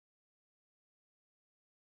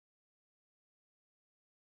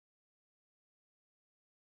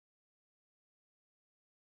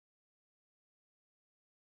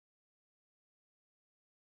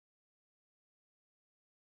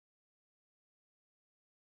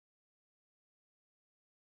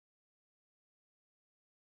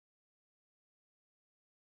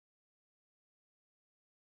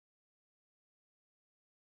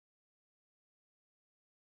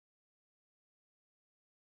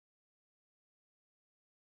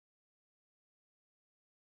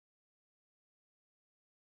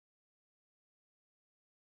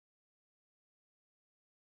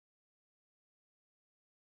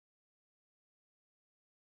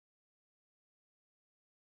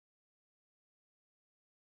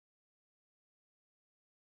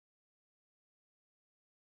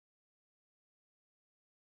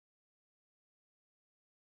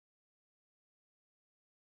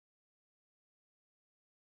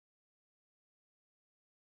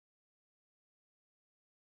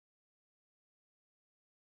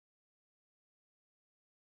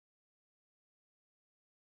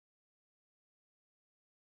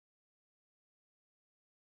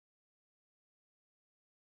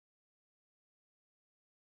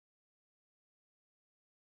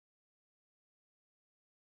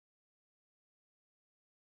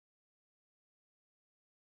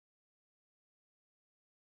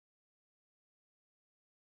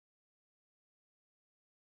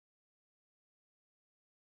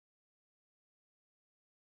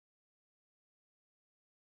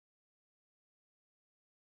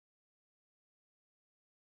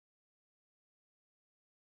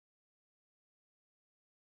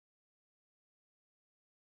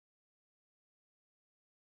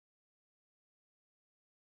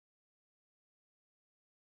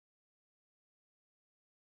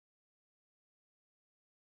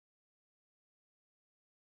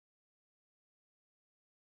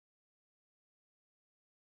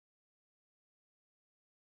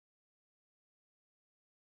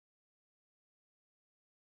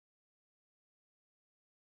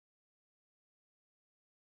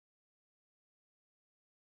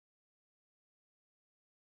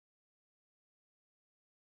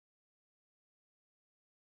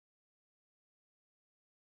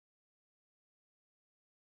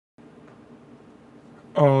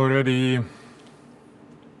Already.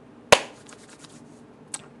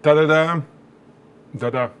 Da-da-da.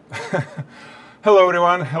 Da-da. Hello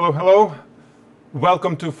everyone, hello.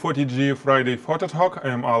 Welcome to Photigy Friday Photo Talk. I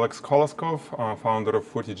am Alex Koloskov, founder of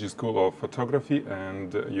Photigy School of Photography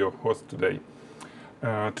and your host today.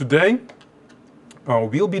 Today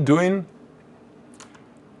we'll be doing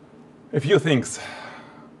a few things.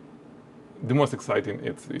 The most exciting,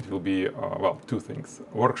 it will be, two things.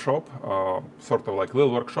 Workshop, sort of like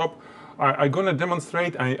little workshop. I'm gonna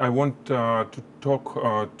demonstrate, I want to talk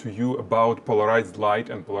to you about polarized light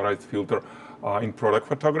and polarized filter in product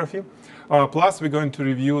photography. Plus, we're going to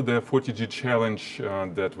review the Photigy challenge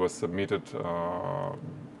that was submitted,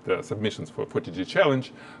 the submissions for Photigy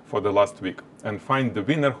challenge for the last week, and find the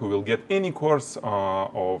winner who will get any course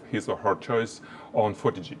of his or her choice on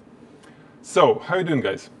Photigy. So, how are you doing,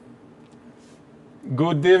 guys?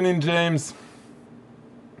 Good evening, James.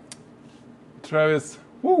 Travis.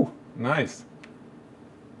 Woo, nice.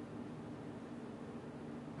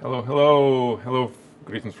 Hello.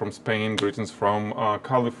 Greetings from Spain, greetings from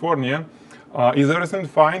California. Is everything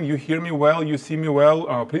fine? You hear me well? You see me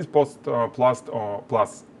well? Please post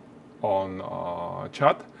plus on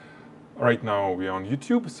chat. Right now we are on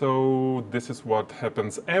YouTube, so this is what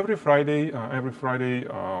happens every Friday.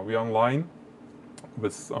 We online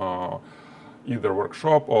with either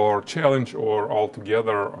workshop or challenge or all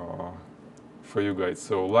together for you guys.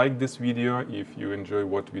 So like this video if you enjoy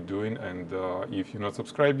what we're doing, and if you're not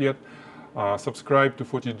subscribed yet, subscribe to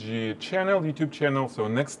Photigy channel, YouTube channel, so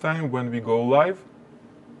next time when we go live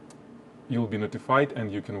you'll be notified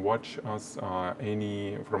and you can watch us from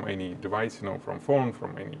any device, from phone,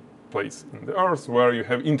 from any place in the earth where you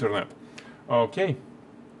have internet. Okay.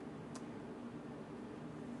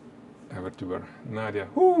 Evertuber, Nadia.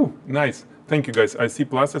 Woo, nice. Thank you, guys. I see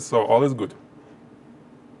pluses, so all is good.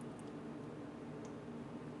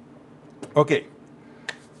 Okay.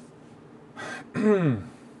 There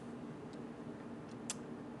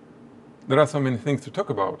are so many things to talk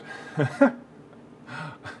about.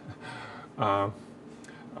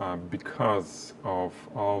 Because of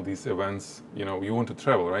all these events, you want to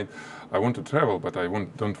travel, right? I want to travel, but I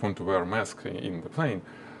don't want to wear a mask in the plane.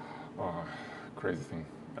 Crazy thing.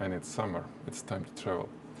 And it's summer, it's time to travel.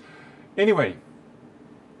 Anyway,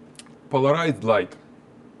 polarized light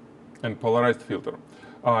and polarized filter.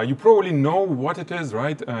 You probably know what it is,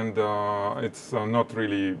 right? And it's not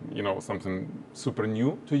really, something super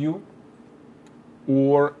new to you.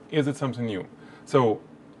 Or is it something new? So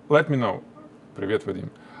let me know. Привет, Vadim.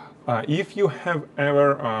 If you have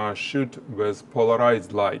ever shoot with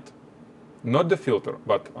polarized light, not the filter,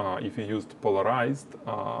 but if you used polarized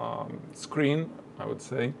screen, I would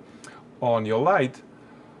say, on your light,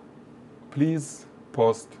 please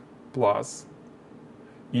post plus.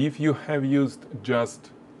 If you have used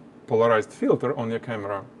just polarized filter on your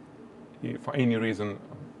camera, for any reason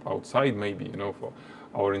outside maybe,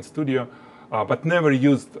 or in studio, but never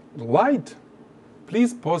used light,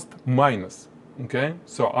 please post minus, okay?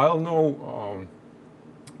 So I'll know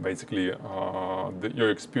basically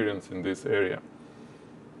your experience in this area.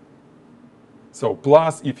 So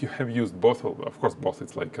plus, if you have used both, of course both,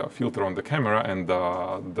 it's like a filter on the camera and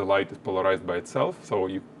the light is polarized by itself, so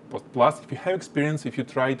you post plus. If you have experience, if you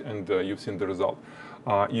tried and you've seen the result.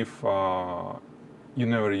 If you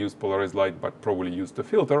never used polarized light but probably used the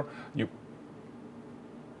filter, you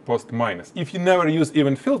post minus. If you never use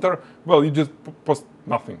even filter, well, you just post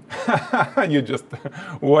nothing. You just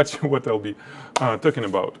watch what I'll be talking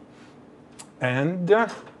about. And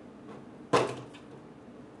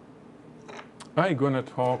I'm gonna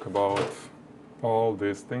talk about all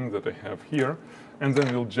these things that I have here, and then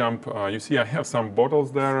we'll jump. You see, I have some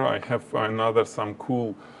bottles there. I have some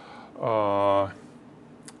cool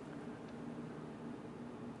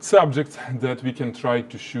subjects that we can try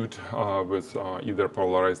to shoot with either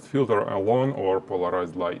polarized filter alone or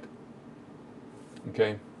polarized light.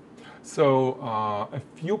 Okay, so a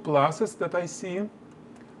few pluses that I see,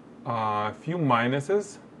 a few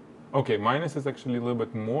minuses. Okay, minus is actually a little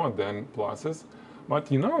bit more than pluses, but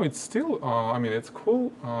it's still, it's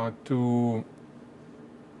cool to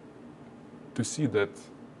see that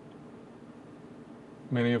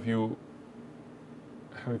many of you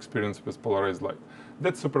have experience with polarized light.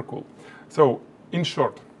 That's super cool. So, in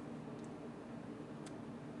short,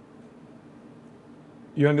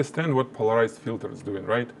 you understand what polarized filter is doing,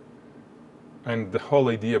 right? And the whole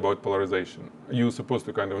idea about polarization. You're supposed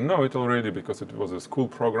to kind of know it already because it was a school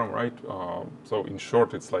program, right? So in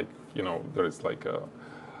short, it's like, there is like a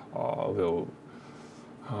little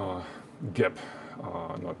gap,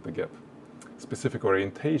 not the gap, specific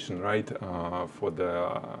orientation, right, for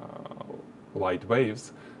the light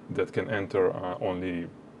waves that can enter only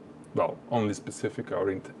specific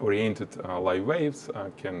oriented light waves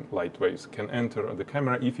can enter the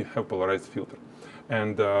camera if you have polarized filter.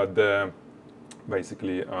 And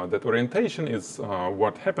basically that orientation is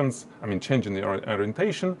what happens, changing the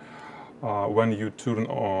orientation when you turn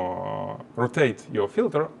or rotate your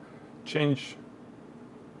filter, change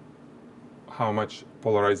how much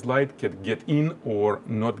polarized light can get in or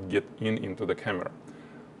not get into the camera.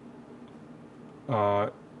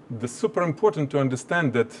 It's super important to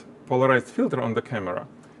understand that polarized filter on the camera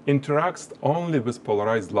interacts only with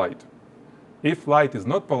polarized light. If light is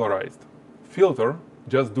not polarized, filter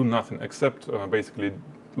just do nothing except basically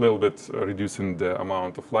a little bit reducing the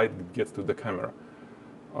amount of light that gets to the camera,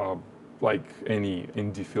 like any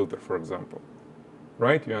ND filter, for example.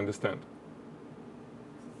 Right? You understand?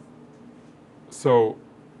 So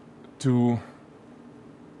to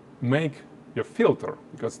make your filter,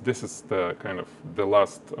 because this is the kind of the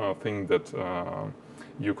last thing that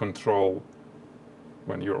you control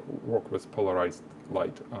when you work with polarized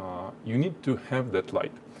light, you need to have that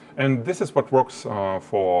light. And this is what works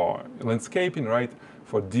for landscaping, right?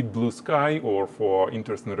 For deep blue sky or for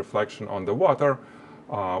interesting reflection on the water.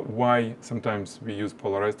 Why sometimes we use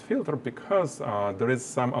polarized filter? Because there is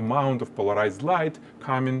some amount of polarized light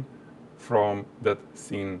coming from that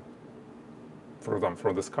scene, for example,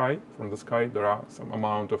 from the sky. From the sky, there are some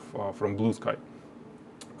amount of from blue sky.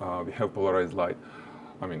 We have polarized light.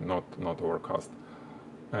 Not overcast.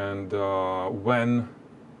 And when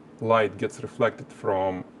light gets reflected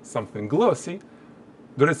from something glossy,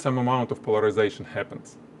 there is some amount of polarization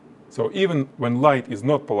happens. So even when light is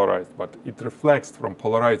not polarized, but it reflects from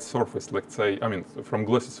polarized surface, let's say, from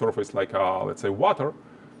glossy surface like, let's say, water,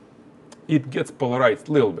 it gets polarized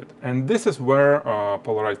a little bit. And this is where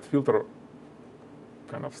polarized filter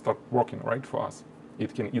kind of start working, right, for us.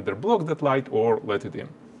 It can either block that light or let it in.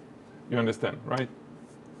 You understand, right?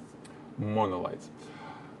 Monolights.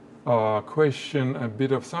 Question, a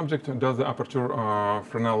bit of subject. Does the aperture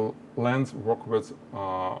Fresnel lens work with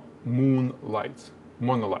moonlights?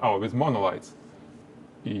 With monolights.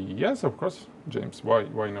 Yes, of course, James.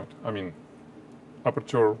 Why not?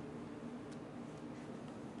 Aperture.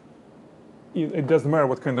 It doesn't matter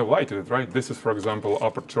what kind of light it is, right? This is, for example,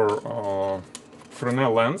 aperture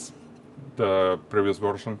Fresnel lens, the previous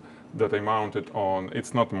version that I mounted on.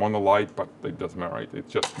 It's not monolight, but it doesn't matter, right? It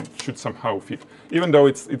just should somehow fit. Even though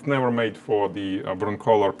it's never made for the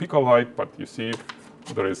broncolor Pico light, but you see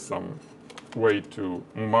there is some way to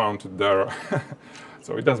mount it there.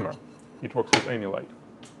 So it doesn't matter. It works with any light.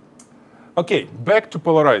 Okay, back to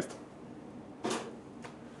polarized.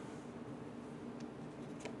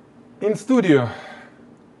 In studio,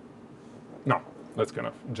 let's kind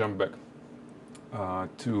of jump back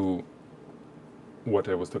to what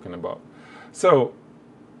I was talking about. So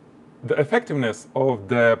the effectiveness of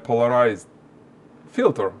the polarized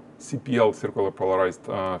filter, CPL, circular polarized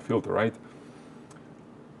filter, right,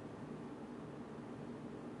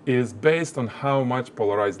 is based on how much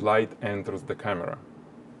polarized light enters the camera.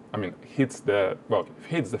 Hits the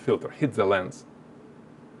filter, hits the lens.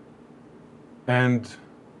 And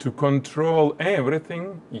to control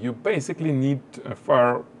everything, you basically need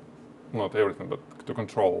not everything, but to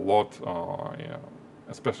control a lot,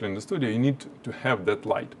 especially in the studio, you need to have that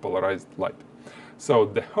light, polarized light. So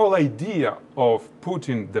the whole idea of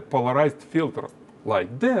putting the polarized filter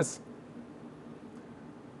like this,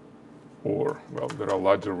 or, there are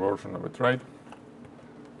larger version of it, right?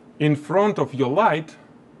 In front of your light,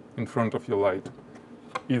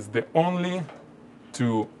 is the only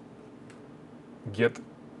to get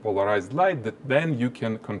polarized light that then you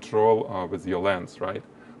can control with your lens, right?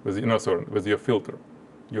 With your filter.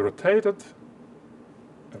 You rotate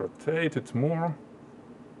it more.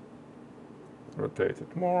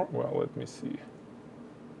 Well, let me see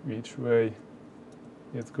which way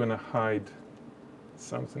it's gonna hide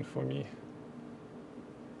something for me.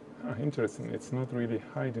 Interesting, it's not really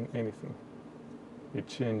hiding anything. It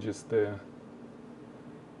changes the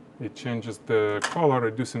color,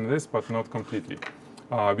 reducing this, but not completely.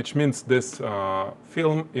 Which means this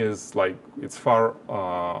film is it's far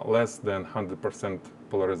less than 100%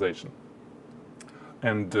 polarization.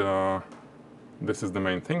 And this is the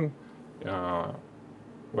main thing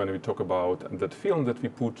when we talk about that film that we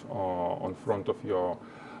put on front of your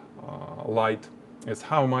light, is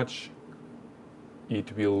how much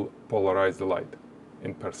it will polarize the light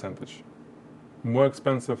in percentage. More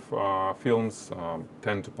expensive films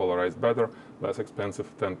tend to polarize better, less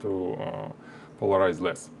expensive tend to polarize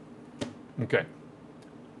less. Okay.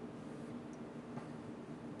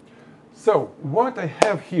 So what I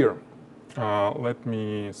have here Let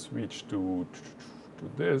me switch to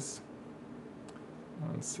this.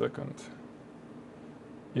 1 second.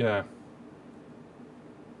 Yeah.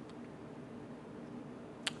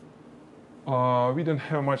 We don't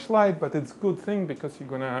have much light, but it's a good thing because you're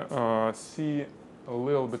gonna see a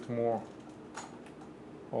little bit more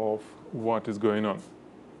of what is going on.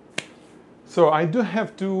 So I do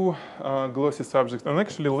have two glossy subjects, and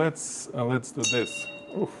actually let's do this.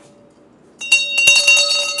 Oof.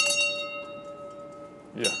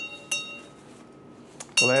 Yeah.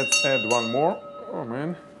 Let's add one more. Oh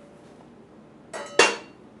man.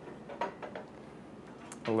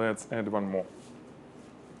 Let's add one more.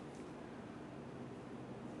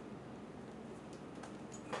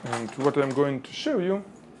 And what I'm going to show you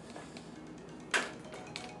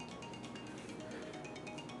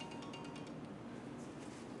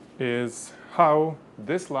is how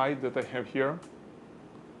this light that I have here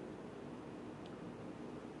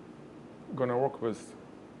gonna work with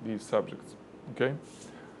these subjects. Okay.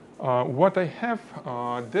 What I have,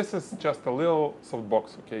 this is just a little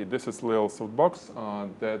softbox. Okay, this is a little softbox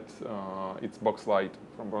that it's box light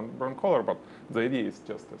from brown color, but the idea is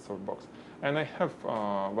just a softbox. And I have,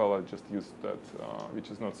 well, I just used that,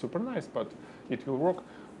 which is not super nice, but it will work.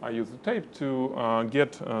 I use the tape to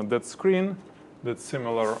get that screen that's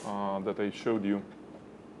similar that I showed you,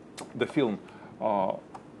 the film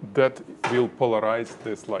that will polarize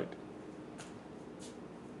this light.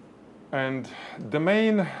 And the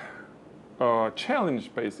main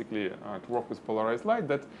challenge, basically, to work with polarized light,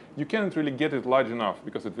 that you can't really get it large enough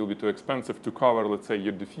because it will be too expensive to cover, let's say,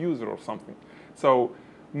 your diffuser or something. So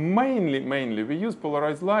mainly we use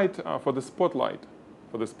polarized light for the spotlight.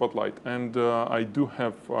 And I do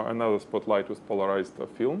have another spotlight with polarized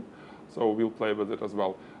film, so we'll play with it as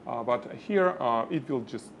well. But here it will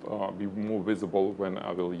just be more visible when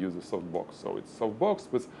I will use a softbox. So it's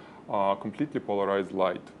softbox with completely polarized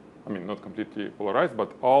light. I mean, not completely polarized,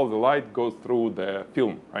 but all the light goes through the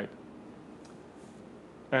film, right?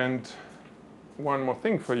 And one more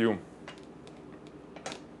thing for you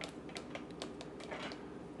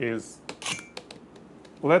is,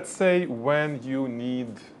 let's say when you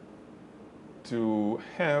need to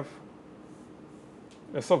have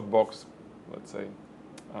a softbox, let's say,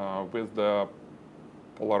 with the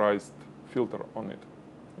polarized filter on it,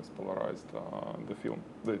 it's polarized the film,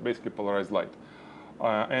 basically polarized light.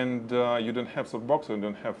 And you don't have softbox, or you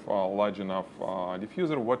don't have a large enough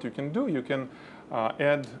diffuser. What you can do, you can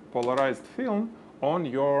add polarized film on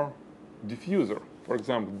your diffuser. For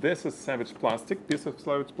example, this is savage plastic, piece of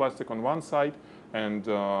savage plastic on one side, and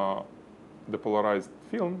the polarized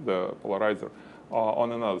film, the polarizer,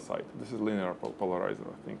 on another side. This is linear polarizer,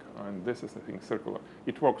 I think, and this is, I think, circular.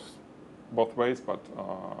 It works both ways, but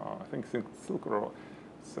I think circular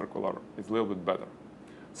is a little bit better.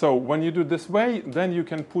 So when you do this way, then you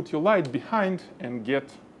can put your light behind and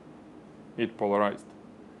get it polarized.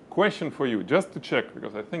 Question for you, just to check,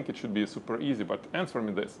 because I think it should be super easy, but answer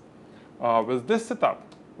me this. With this setup,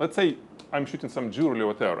 let's say I'm shooting some jewelry or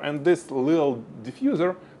whatever, and this little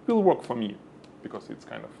diffuser will work for me, because it's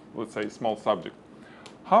kind of, let's say, small subject.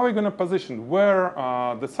 How are we going to position where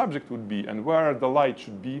the subject would be and where the light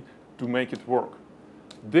should be to make it work?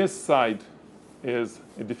 This side is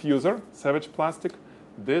a diffuser, savage plastic.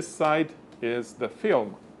 This side is the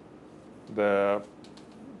film, the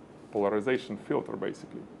polarization filter,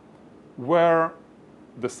 basically, where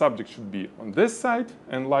the subject should be on this side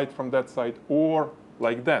and light from that side, or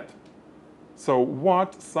like that. So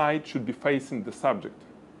what side should be facing the subject?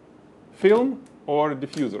 Film or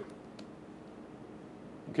diffuser?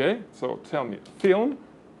 Okay, so tell me, film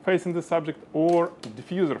facing the subject or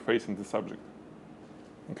diffuser facing the subject?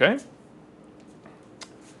 Okay?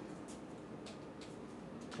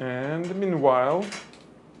 And meanwhile,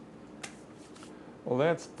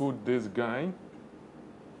 let's put this guy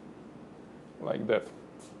like that.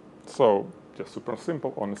 So just super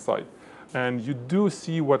simple on the side. And you do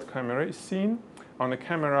see what camera is seeing. On the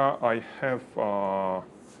camera, I have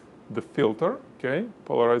the filter, okay,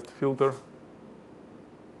 polarized filter.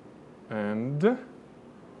 And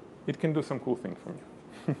it can do some cool thing for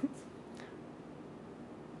me.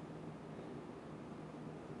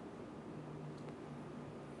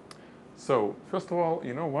 So first of all,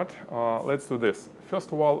 you know what? Let's do this.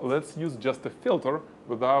 First of all, let's use just a filter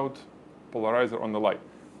without polarizer on the light.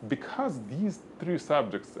 Because these three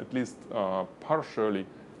subjects, at least partially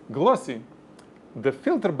glossy, the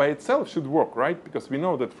filter by itself should work, right? Because we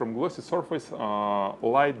know that from glossy surface,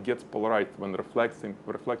 light gets polarized when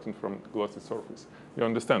reflecting from glossy surface. You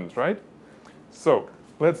understand, right? So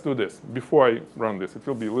let's do this. Before I run this, it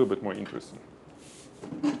will be a little bit more interesting.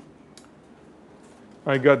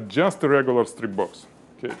 I got just a regular strip box.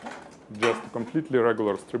 Okay, just a completely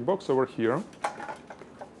regular strip box over here.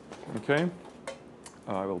 Okay,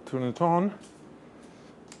 I will turn it on.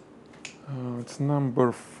 It's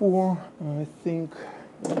number 4, I think.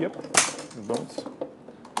 Yep, those.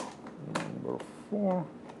 Number 4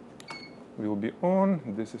 will be on.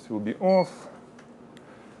 This will be off.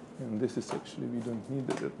 And this is actually, we don't need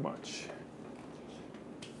it that much.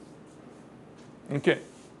 Okay.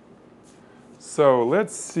 So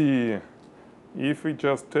let's see. If we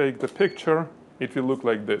just take the picture, it will look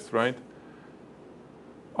like this, right?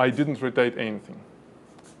 I didn't rotate anything.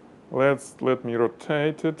 Let me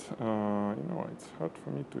rotate it. You know, it's hard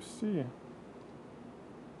for me to see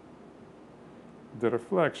the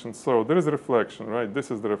reflection. So there is a reflection, right?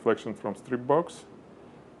 This is the reflection from strip box.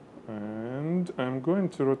 And I'm going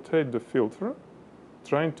to rotate the filter,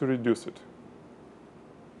 trying to reduce it.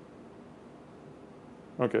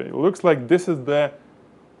 Okay, it looks like this is the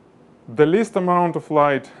least amount of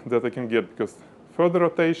light that I can get, because further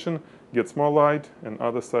rotation gets more light, and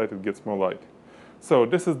other side it gets more light. So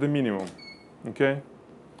this is the minimum, okay?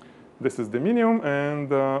 This is the minimum,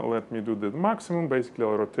 and let me do the maximum. Basically,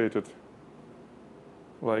 I'll rotate it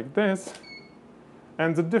like this.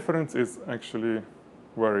 And the difference is actually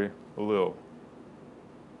very little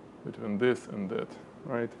between this and that,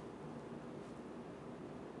 right?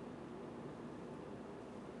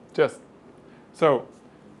 Just so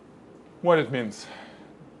what it means.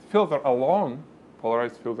 Filter alone,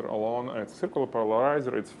 polarized filter alone, it's circular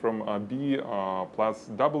polarizer. It's from B plus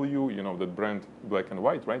W, you know, that brand, black and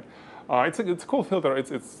white, right? It's a cool filter.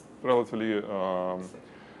 It's relatively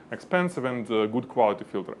expensive and good quality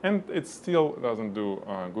filter, and it still doesn't do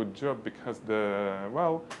a good job, because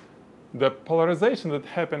the polarization that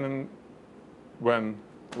happens when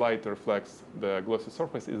light reflects the glossy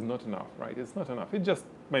surface is not enough, right? It's not enough. It's just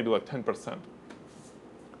maybe like 10%.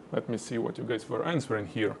 Let me see what you guys were answering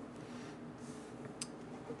here.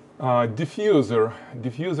 Diffuser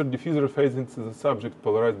phase into the subject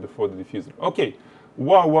polarized before the diffuser. Okay,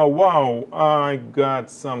 wow, I got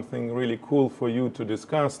something really cool for you to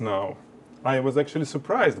discuss now. I was actually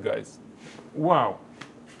surprised, guys. Wow.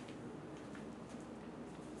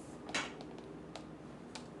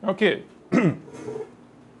 Okay.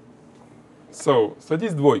 So,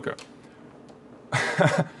 садись двойка.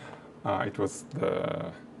 It was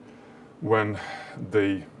when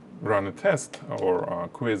they run a test or a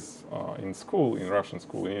quiz in school, in Russian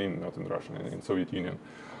school, not in Russian, in Soviet Union.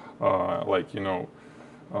 Like, you know,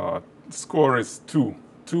 score is 2.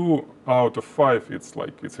 2 out of 5, it's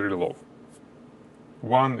really low.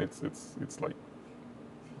 1, it's like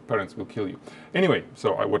parents will kill you. Anyway,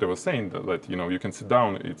 so what I was saying, that you know, you can sit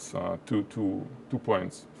down. It's 2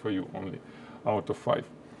 points for you only out of 5,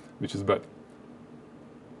 which is bad.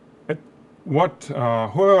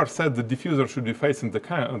 Whoever said the diffuser should be facing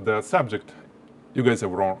the subject, you guys are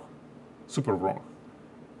wrong, super wrong.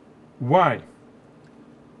 Why?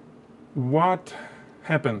 What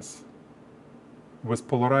happens with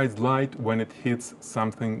polarized light when it hits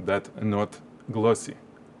something that's not glossy?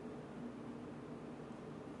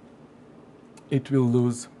 It will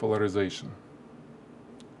lose polarization.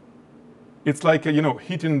 It's like, you know,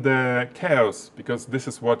 hitting the chaos, because this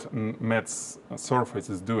is what matte surface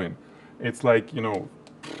is doing. It's like, you know,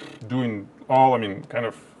 doing all, I mean, kind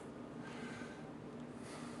of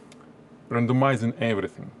randomizing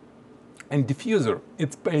everything. And diffuser,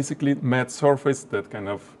 it's basically matte surface that kind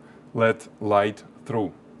of let light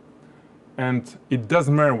through. And it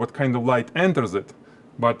doesn't matter what kind of light enters it,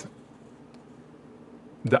 but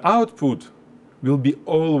the output will be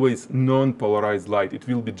always non-polarized light. It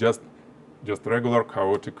will be just regular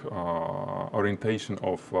chaotic orientation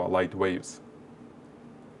of light waves.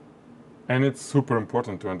 And it's super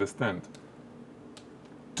important to understand.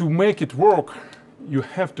 To make it work, you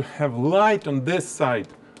have to have light on this side,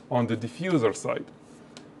 on the diffuser side,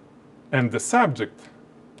 and the subject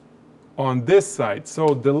on this side.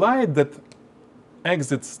 So the light that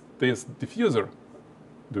exits this diffuser,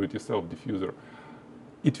 do-it-yourself diffuser,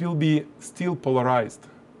 it will be still polarized.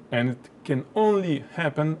 And it can only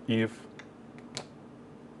happen if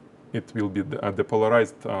it will be the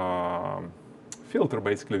polarized filter,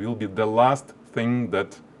 basically, will be the last thing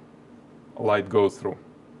that light goes through.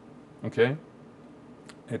 Okay?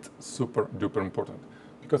 It's super duper important,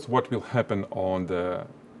 because what will happen on the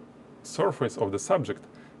surface of the subject,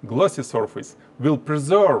 glossy surface, will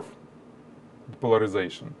preserve the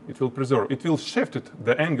polarization. It will preserve. It will shift it.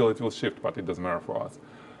 The angle it will shift, but it doesn't matter for us.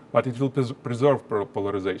 But it will preserve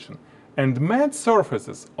polarization. And matte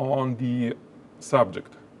surfaces on the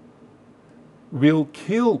subject will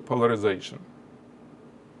kill polarization.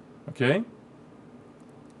 Okay?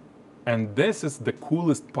 And this is the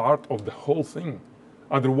coolest part of the whole thing.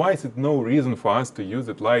 Otherwise, it's no reason for us to use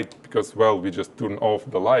that light because, well, we just turn off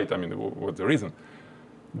the light. I mean, what's the reason?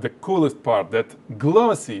 The coolest part, that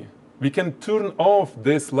glossy, we can turn off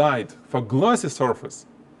this light for glossy surface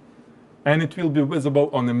and it will be visible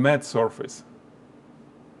on a matte surface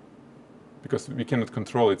because we cannot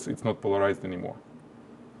control it, it's not polarized anymore.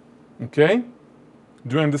 Okay?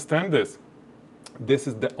 Do you understand this? This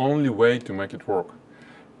is the only way to make it work.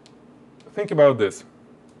 Think about this.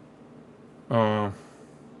 No,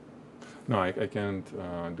 I can't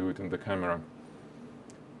do it in the camera.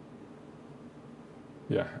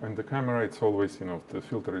 Yeah, and the camera, it's always, you know, the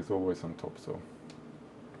filter is always on top, so.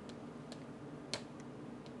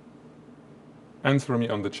 Answer me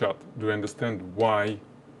on the chat. Do you understand why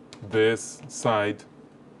this side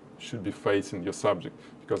should be facing your subject?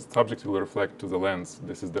 Because the subject will reflect to the lens.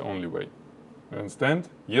 This is the only way. You understand?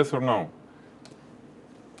 Yes or no?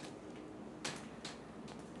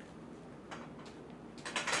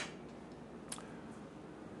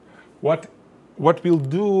 What we'll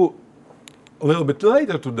do a little bit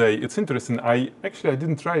later today, it's interesting. I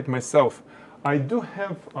didn't try it myself. I do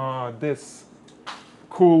have this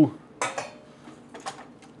cool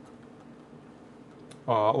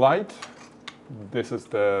light. This is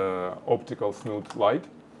the optical smooth light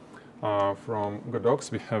from Godox.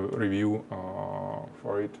 We have a review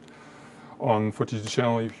for it on Photigy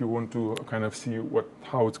channel if you want to kind of see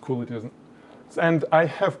how it's cool it is. And I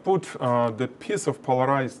have put the piece of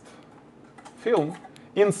polarized film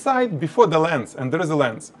inside before the lens, and there is a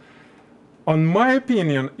lens. On my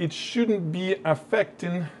opinion, it shouldn't be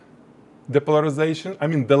affecting the polarization, I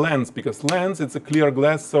mean the lens, because lens, it's a clear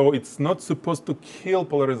glass, so it's not supposed to kill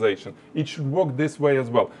polarization. It should work this way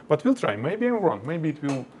as well. But we'll try. Maybe I'm wrong. Maybe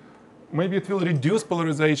it will reduce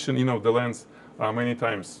polarization, you know, the lens many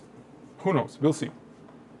times. Who knows? We'll see.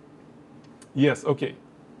 Yes, okay.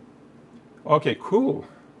 Okay, cool.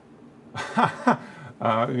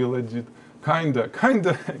 We legit. Kinda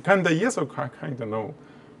yes or kinda no.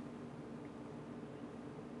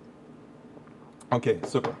 Okay,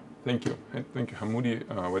 super. Thank you. Thank you, Hamoudi,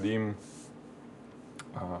 Vadim.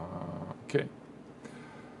 Okay.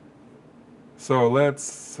 So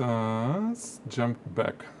let's jump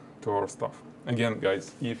back to our stuff. Again,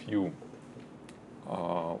 guys, if you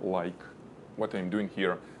like what I'm doing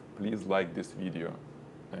here, please like this video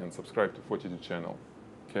and subscribe to Photigy channel.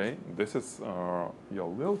 Okay, this is your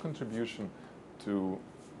little contribution to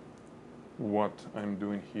what I'm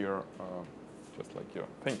doing here, just like your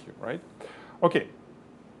thank you, right? Okay.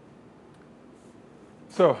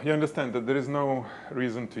 So you understand that there is no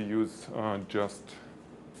reason to use just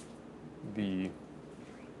the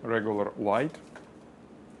regular light,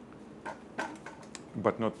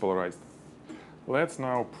 but not polarized. Let's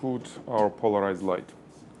now put our polarized light.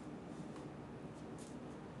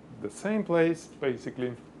 The same place,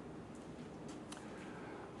 basically.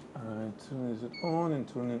 Turn it on and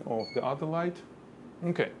turn it off the other light.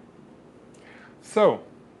 Okay. So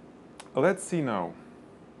let's see now.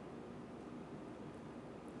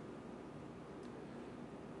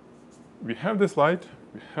 We have this light,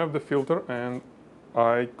 we have the filter, and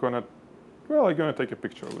I'm gonna take a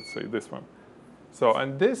picture. Let's say this one. So,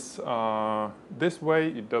 and this this way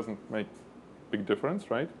it doesn't make big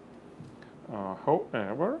difference, right?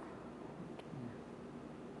 However,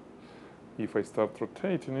 if I start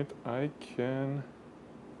rotating it, I can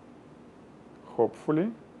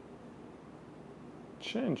hopefully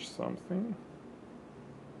change something.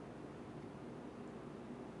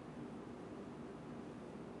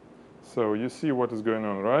 So you see what is going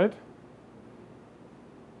on, right?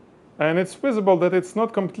 And it's visible that it's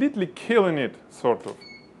not completely killing it, sort of.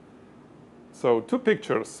 So two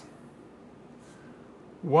pictures,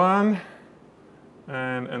 one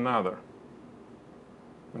and another.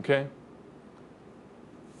 Okay?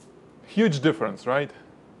 Huge difference, right?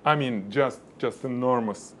 I mean, just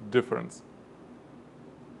enormous difference.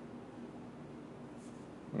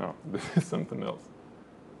 No, this is something else.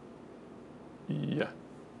 Yeah.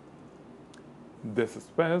 This is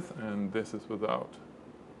with and this is without.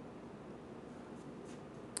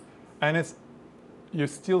 And it's, you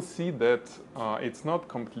still see that it's not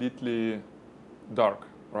completely dark,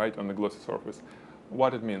 right, on the glossy surface.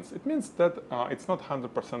 What it means? It means that it's not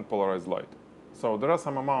 100% polarized light. So there are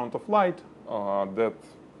some amount of light that,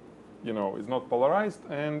 you know, is not polarized,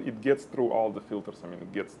 and it gets through all the filters. I mean,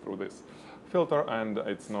 it gets through this filter, and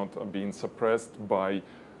it's not being suppressed by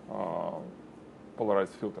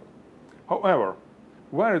polarized filter. However,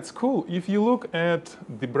 where it's cool, if you look at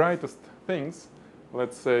the brightest things,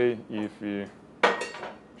 let's say if we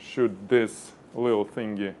shoot this little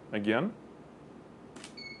thingy again,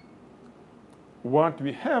 what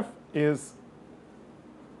we have is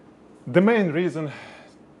the main reason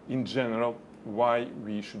in general why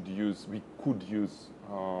we could use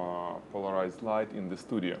polarized light in the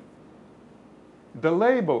studio. The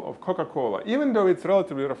label of Coca-Cola, even though it's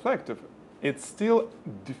relatively reflective, it's still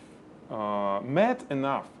matte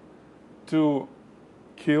enough to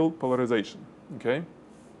kill polarization, okay?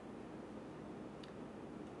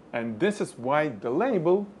 And this is why the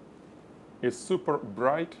label is super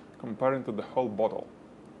bright compared to the whole bottle,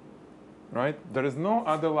 right? There is no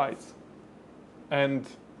other lights. And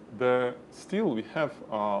still we have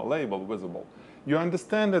a label visible. You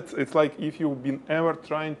understand that it's like if you've been ever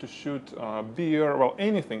trying to shoot beer, well,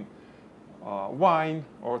 anything, wine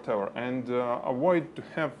or whatever, and avoid to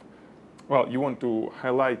have, well, you want to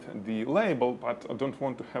highlight the label, but don't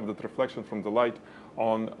want to have that reflection from the light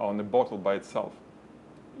on the bottle by itself.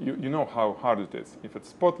 You know how hard it is. If it's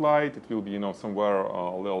spotlight, it will be, somewhere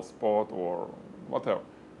a little spot or whatever.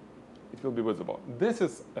 It will be visible. This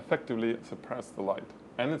is effectively suppress the light,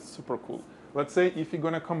 and it's super cool. Let's say if you're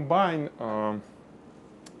going to combine,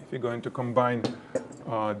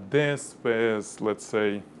 this with, let's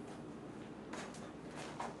say,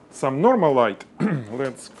 some normal light.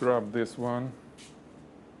 Let's grab this one.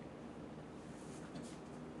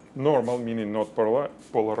 Normal meaning not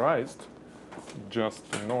polarized, just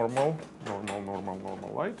normal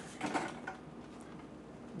light,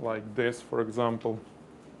 like this, for example.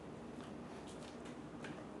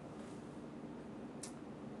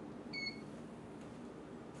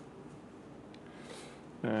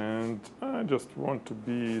 And I just want to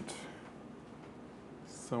be it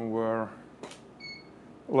somewhere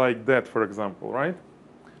like that, for example, right?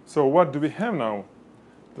 So what do we have now?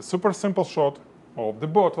 The super simple shot of the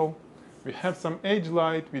bottle. We have some edge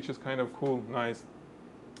light, which is kind of cool, nice,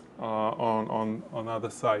 on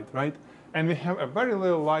other side, right? And we have a very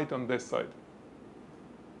little light on this side.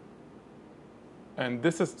 And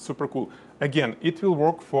this is super cool. Again, it will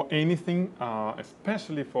work for anything,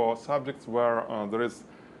 especially for subjects where there is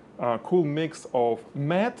a cool mix of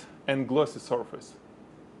matte and glossy surface.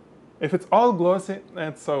 If it's all glossy,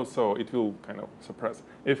 that's so-so, it will kind of suppress.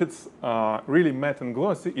 If it's really matte and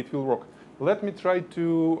glossy, it will work. Let me try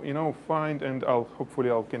to, find, and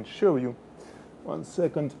hopefully I can show you. 1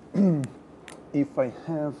 second. If I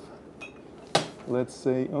have, let's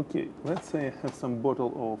say I have some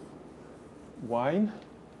bottle of wine.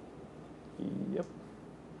 Yep.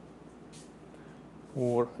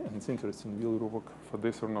 And it's interesting, will it work for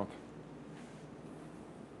this or not?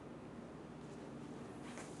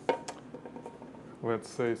 Let's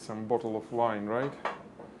say some bottle of wine, right?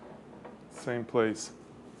 Same place.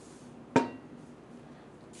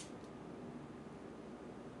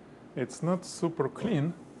 It's not super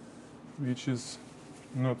clean, which is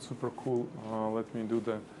not super cool. Let me do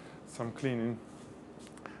some cleaning.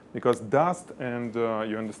 Because dust and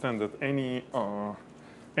you understand that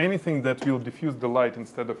anything that will diffuse the light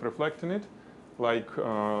instead of reflecting it, like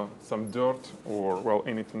some dirt or, well,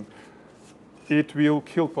 anything, it will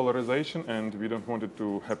kill polarization, and we don't want it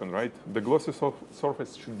to happen, right? The glossy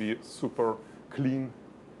surface should be super clean,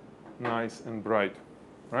 nice, and bright,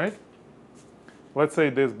 right? Let's say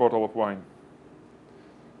this bottle of wine.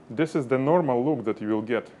 This is the normal look that you will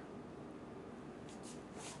get.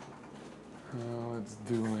 Let's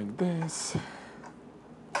do like this.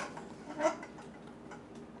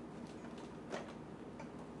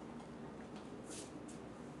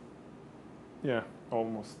 Yeah,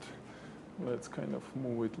 almost. Let's kind of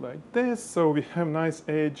move it like this, so we have nice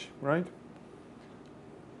edge, right?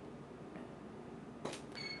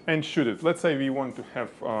 And shoot it. Let's say we want to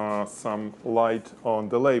have some light on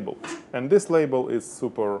the label. And this label is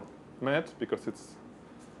super matte because it's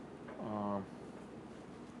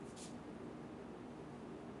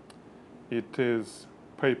it is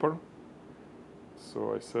paper.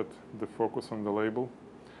 So I set the focus on the label.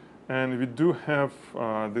 And we do have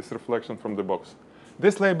this reflection from the box.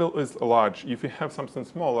 This label is large. If you have something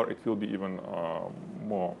smaller, it will be even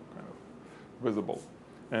more kind of visible.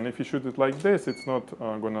 And if you shoot it like this, it's not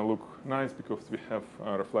going to look nice because we have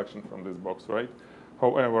a reflection from this box, right?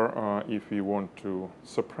 However, if we want to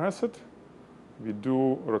suppress it, we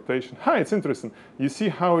do rotation. It's interesting. You see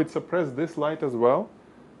how it suppresses this light as well?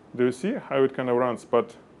 Do you see how it kind of runs?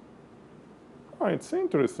 But it's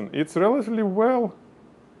interesting. It's relatively well.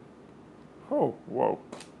 Oh, wow.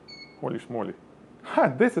 Holy schmoly.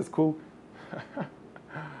 This is cool.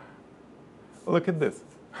 Look at this.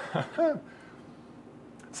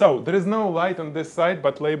 So there is no light on this side,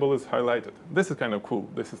 but label is highlighted. This is kind of cool.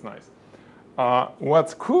 This is nice.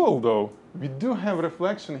 What's cool, though, we do have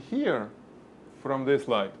reflection here from this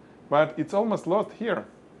light, but it's almost lost here.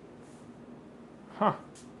 huh,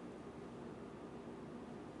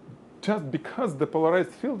 just because the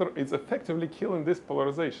polarized filter is effectively killing this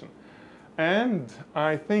polarization. And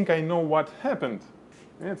I think I know what happened.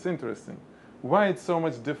 It's interesting. Why it's so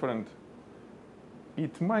much different?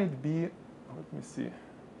 It might be, let me see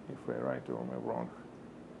if I'm right or am I wrong.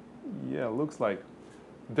 Yeah, looks like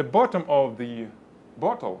the bottom of the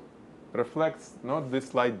bottle reflects not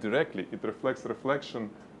this light directly, it reflects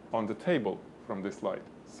reflection on the table from this light.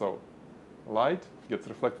 So light gets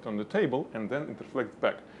reflected on the table and then it reflects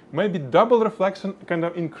back. Maybe double reflection, kind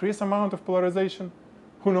of increase amount of polarization.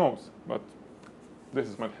 Who knows? But this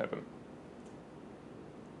is what happened.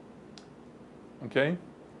 Okay?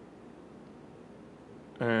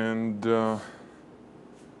 And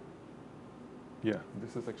yeah,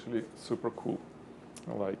 this is actually super cool.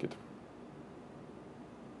 I like it.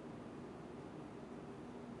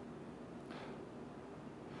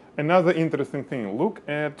 Another interesting thing, look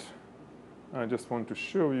at, I just want to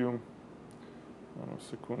show you,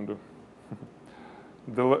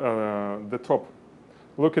 the top.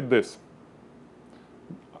 Look at this.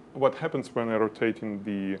 What happens when I rotate in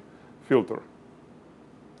the filter?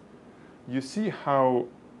 You see how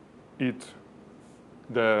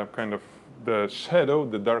the shadow,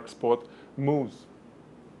 the dark spot, moves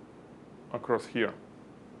across here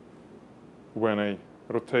when I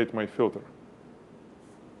rotate my filter.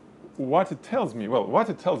 What it tells me, well, what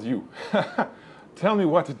it tells you. Tell me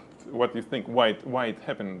what you think, why it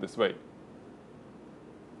happened this way.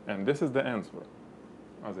 And this is the answer,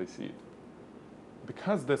 as I see it.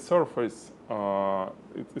 Because the surface,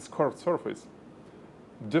 it's curved surface,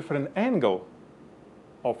 different angle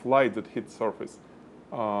of light that hits surface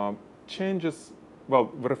changes. Well,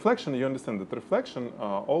 reflection, you understand that reflection,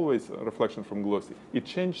 always reflection from glossy. It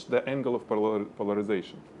changes the angle of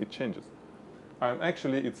polarization. It changes.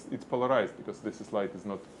 Actually, it's polarized because this light is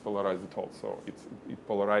not polarized at all, so it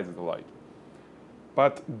polarizes the light.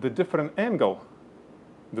 But the different angle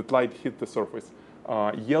that light hit the surface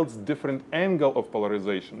yields different angle of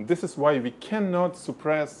polarization. This is why we cannot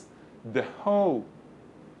suppress the whole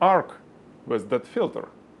arc with that filter,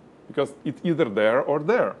 because it's either there or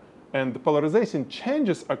there. And the polarization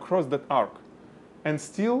changes across that arc. And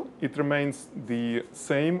still, it remains the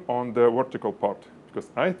same on the vertical part. Because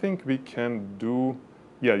I think we can do,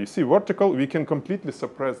 yeah, you see vertical, we can completely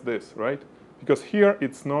suppress this, right? Because here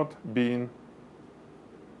it's not being,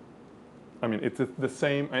 I mean, it's the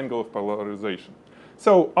same angle of polarization.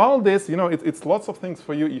 So all this, you know, it's lots of things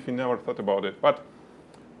for you if you never thought about it. But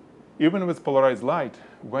even with polarized light,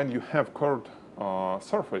 when you have curved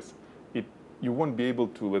surface, you won't be able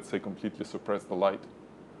to, let's say, completely suppress the light.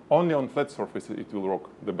 Only on flat surfaces it will work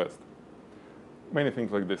the best. Many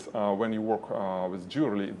things like this. When you work with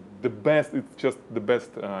jewelry, it's just the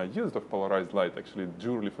best use of polarized light, actually,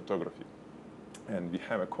 jewelry photography. And we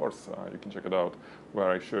have a course, you can check it out,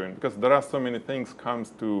 where I show you. Because there are so many things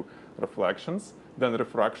comes to reflections, then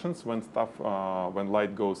refractions, when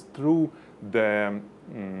light goes through the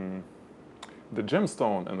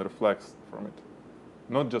gemstone and reflects from it.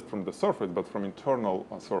 Not just from the surface, but from internal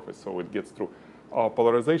surface, so it gets through.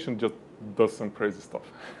 Polarization just does some crazy stuff.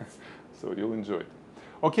 So you'll enjoy it.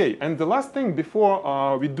 Okay, and the last thing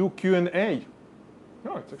before we do Q&A.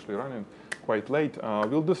 No, it's actually running quite late.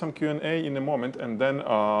 We'll do some Q&A in a moment, and then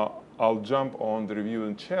I'll jump on the review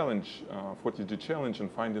and challenge, Photigy challenge,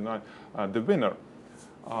 and find the winner.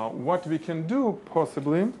 What we can do,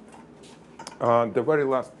 possibly, the very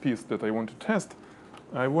last piece that I want to test,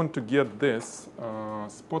 I want to get this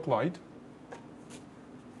spotlight.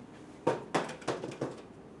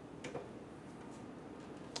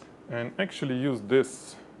 And actually use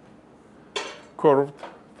this curved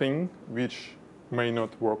thing, which may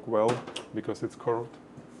not work well because it's curved.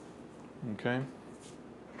 Okay.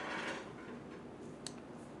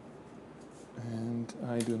 And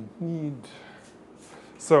I don't need.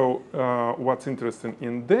 So what's interesting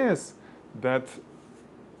in this, that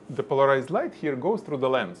the polarized light here goes through the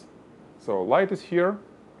lens. So light is here,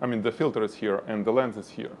 I mean the filter is here, and the lens is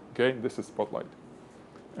here. Okay, this is spotlight.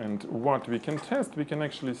 And what we can test, we can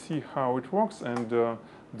actually see how it works. And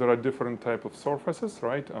there are different type of surfaces,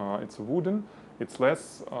 right? It's wooden, it's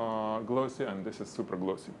less glossy, and this is super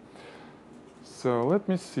glossy. So let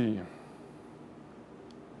me see.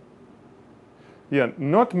 Yeah,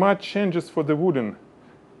 not much changes for the wooden.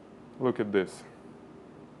 Look at this.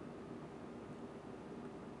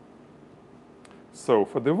 So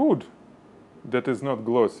for the wood that is not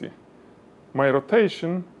glossy, my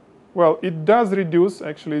rotation, well, it does reduce,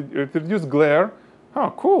 actually, it reduces glare. Oh,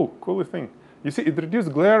 cool thing. You see, it reduces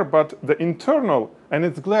glare, but the internal, and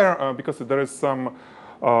it's glare because there is some,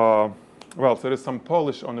 well, there is some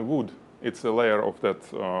polish on the wood. It's a layer of that,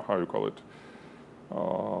 how you call it,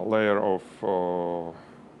 layer of, well,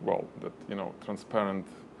 that, you know, transparent,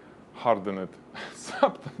 hardened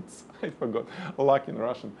substance. I forgot, lac in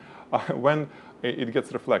Russian, when it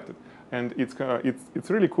gets reflected. And it's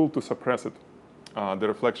really cool to suppress it, the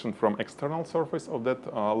reflection from external surface of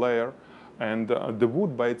that layer. And the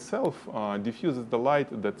wood by itself diffuses the light.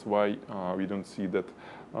 That's why we don't see that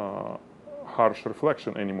harsh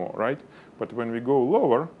reflection anymore, right? But when we go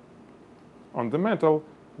lower on the metal,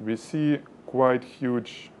 we see quite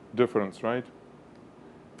huge difference, right?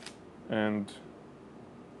 And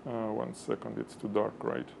 1 second, it's too dark,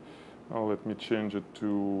 right? Let me change it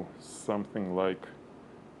to something like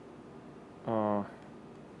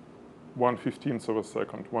 1/15 of a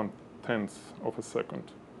second, 1/10 of a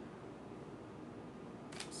second.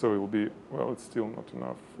 So it will be, well, it's still not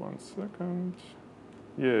enough. 1 second.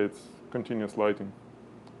 Yeah, it's continuous lighting.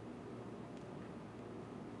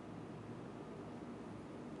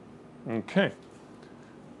 Okay.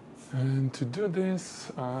 And to do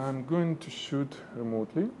this, I'm going to shoot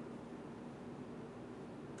remotely.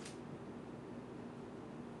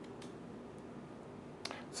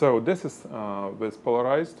 So this is this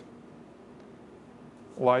polarized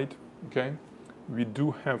light, okay? We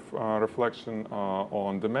do have reflection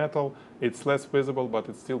on the metal. It's less visible, but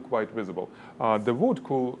it's still quite visible. The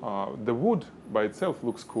wood by itself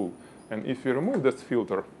looks cool. And if you remove this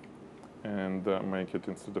filter and make it,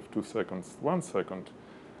 instead of 2 seconds, 1 second,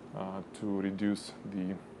 to reduce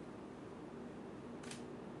the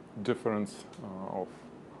difference of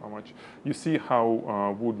how much. You see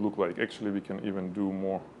how wood look like. Actually, we can even do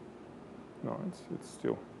more. No, it's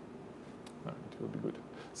still, no, it will be good.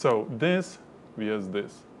 So this vs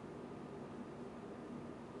this.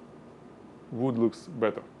 Wood looks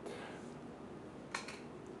better.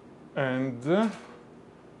 And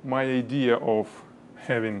my idea of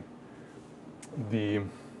having the,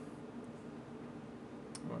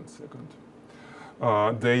 1 second,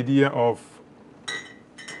 the idea of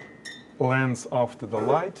lens after the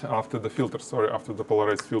light, after the filter, sorry, after the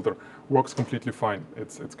polarized filter, works completely fine.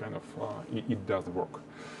 It's kind of, it does work.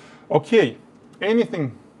 Okay,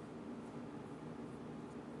 anything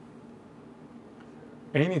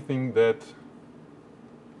that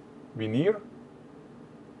veneer,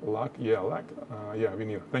 lac, yeah,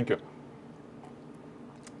 veneer, thank you.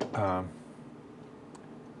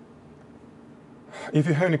 If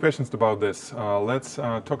you have any questions about this, let's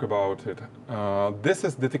talk about it. This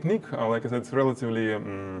is the technique, like I said, it's relatively,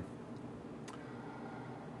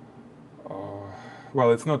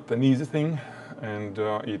 well, it's not an easy thing, and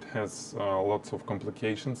it has lots of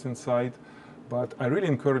complications inside, but I really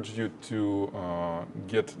encourage you to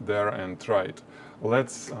get there and try it.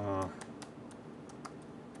 Let's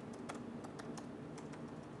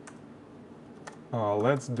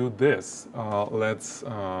do this. Let's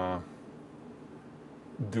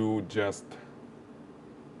do just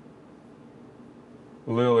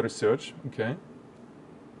little research, okay,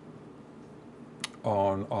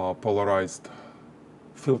 on a polarized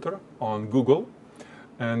filter on Google,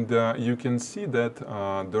 and you can see that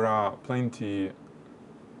there are plenty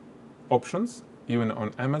options, even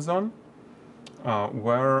on Amazon,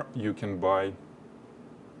 where you can buy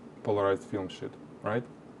polarized film sheet, right?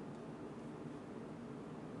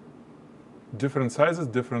 Different sizes,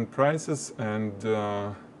 different prices, and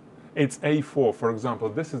it's A4, for example.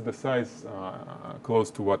 This is the size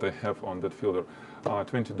close to what I have on that filter,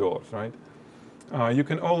 $20, right? You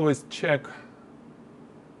can always check.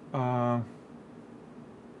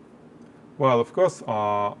 Well, of course,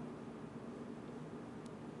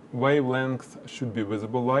 wavelength should be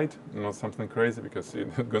visible light, not something crazy because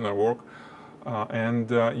it's not gonna work.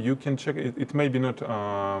 And you can check it. It may be not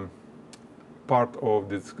part of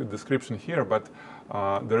this description here, but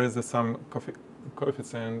there is some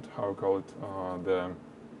coefficient, how you call it,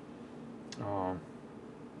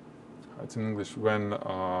 it's in English, when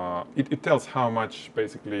it tells how much,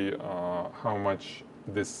 basically, how much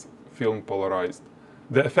this film polarized,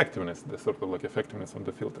 the effectiveness, the sort of like effectiveness of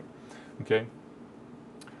the filter, okay?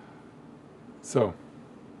 So,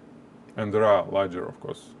 and there are larger, of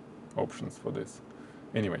course, options for this.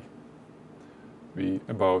 Anyway, we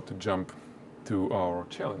about to jump to our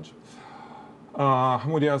challenge.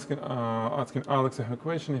 Hamudi asking Alex, I have a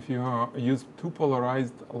question. If you use 2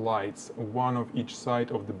 polarized lights, one of each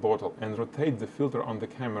side of the bottle, and rotate the filter on the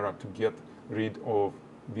camera to get rid of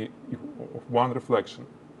one reflection,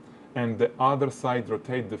 and the other side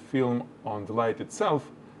rotate the film on the light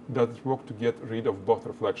itself, does it work to get rid of both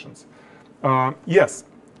reflections? Yes,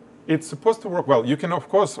 it's supposed to work well. You can, of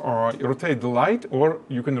course, rotate the light, or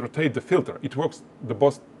you can rotate the filter. It works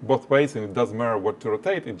both ways, and it doesn't matter what to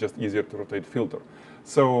rotate. It's just easier to rotate filter.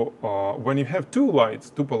 So when you have two lights,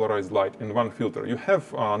 two polarized light, and one filter, you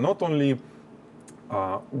have not only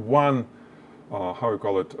one, how you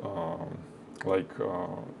call it,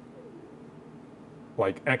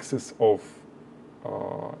 like axis of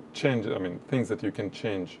change. I mean, things that you can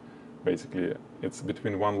change. Basically, it's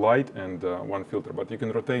between one light and one filter, but you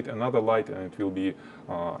can rotate another light, and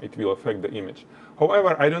it will affect the image.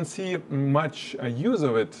 However, I don't see much use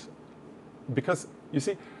of it, because you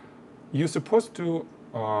see, you're supposed to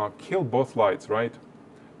kill both lights, right?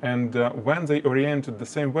 And when they oriented the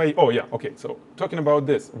same way, oh yeah, okay. So talking about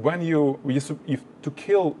this, when if to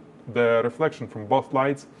kill the reflection from both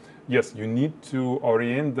lights, yes, you need to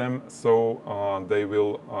orient them so they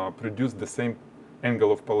will produce the same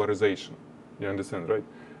angle of polarization. You understand, right?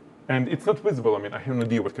 And it's not visible. I mean, I have no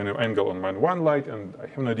idea what kind of angle on my one light, and I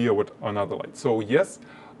have no idea what another light. So yes,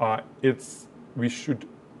 we should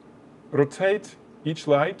rotate each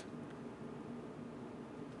light.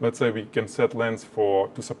 Let's say we can set lens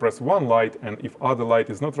to suppress one light, and if other light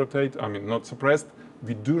is not suppressed,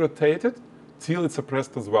 we do rotate it till it's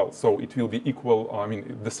suppressed as well. So it will be equal,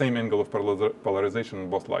 the same angle of polarization on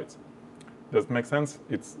both lights. Does it make sense?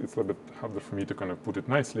 It's a little bit harder for me to kind of put it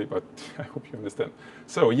nicely, but I hope you understand.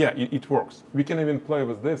 So yeah, it works. We can even play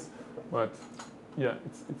with this, but yeah,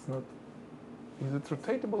 it's not. Is it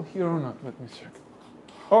rotatable here or not? Let me check.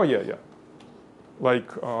 Oh yeah.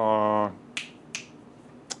 Like 1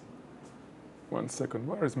 second.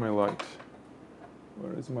 Where is my light?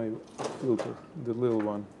 Where is my filter? The little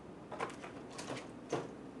one.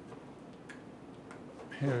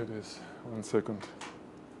 Here it is. 1 second.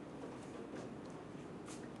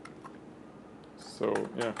 So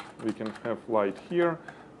yeah, we can have light here,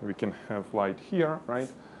 we can have light here,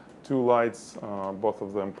 right? Two lights, both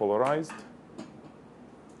of them polarized.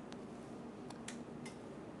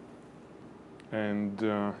 And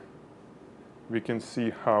we can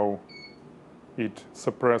see how it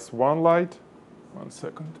suppresses one light. 1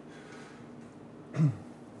 second.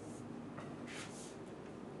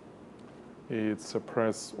 It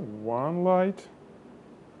suppresses one light,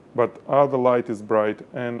 but other light is bright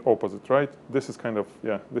and opposite, right? This is kind of,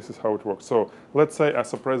 yeah, this is how it works. So let's say I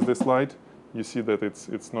suppress this light. You see that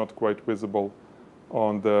it's not quite visible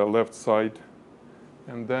on the left side.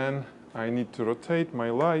 And then I need to rotate my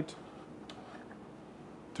light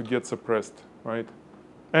to get suppressed, right?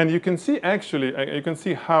 And you can see, actually, you can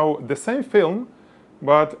see how the same film,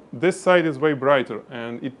 but this side is way brighter.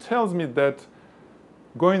 And it tells me that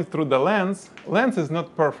going through the lens is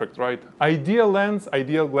not perfect, right? Ideal lens,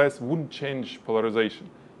 ideal glass wouldn't change polarization,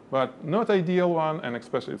 but not ideal one, and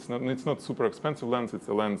especially it's not super expensive lens. It's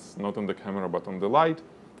a lens not on the camera but on the light.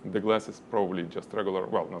 The glass is probably just regular,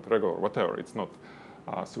 well, not regular, whatever. It's not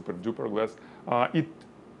super duper glass.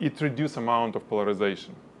 It reduces amount of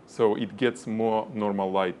polarization, so it gets more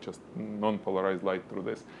normal light, just non-polarized light through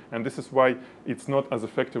this, and this is why it's not as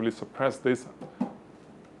effectively suppress this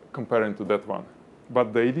comparing to that one.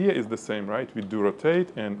 But the idea is the same, right? We do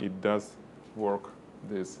rotate, and it does work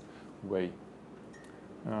this way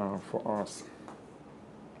for us.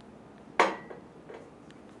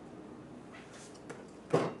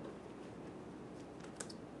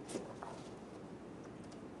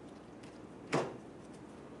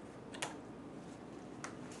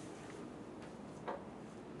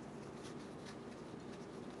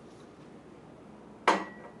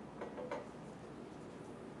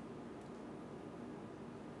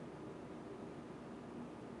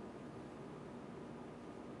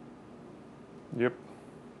 Yep.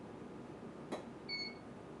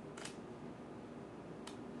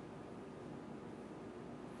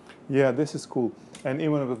 Yeah, this is cool. And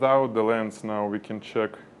even without the lens now, we can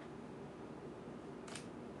check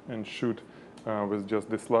and shoot with just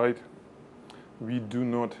this light. We do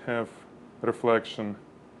not have reflection.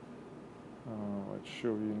 Let's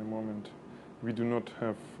show you in a moment. We do not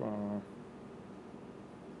have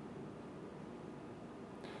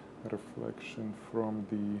reflection from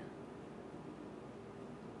the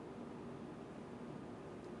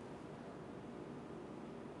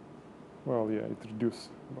well, yeah, it reduced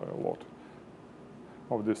by a lot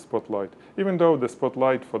of this spotlight. Even though the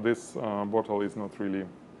spotlight for this bottle is not really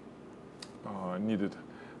needed.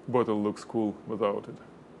 Bottle looks cool without it.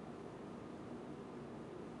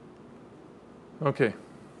 Okay.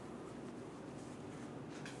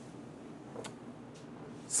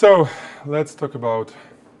 So let's talk about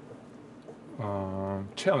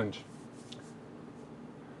challenge.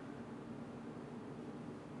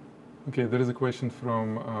 Okay, there is a question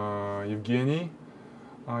from Evgeny.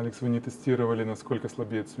 Алекс, вы не тестировали, насколько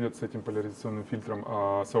слабеет свет с этим поляризационным фильтром.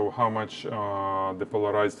 So how much the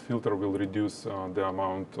polarized filter will reduce the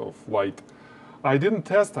amount of light? I didn't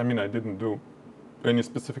test. I mean, I didn't do any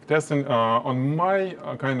specific testing. On my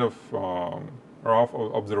kind of rough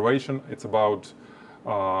observation, it's about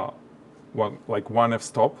like 1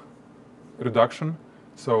 f-stop reduction.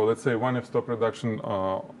 So let's say 1 f-stop reduction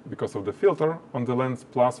because of the filter on the lens,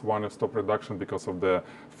 plus 1 f-stop reduction because of the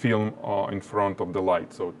film in front of the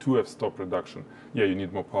light. So 2 f-stop reduction. Yeah, you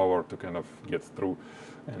need more power to kind of get through.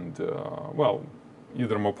 And well,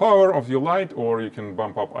 either more power of your light, or you can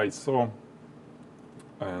bump up ISO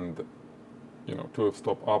and 2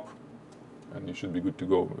 f-stop up, and you should be good to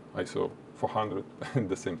go. ISO 400,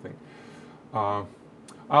 the same thing.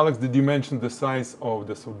 Alex, did you mention the size of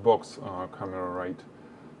the softbox camera, right?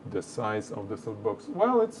 The size of the softbox.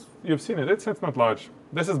 Well, you've seen it. It's not large.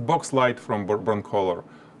 This is box light from Broncolor.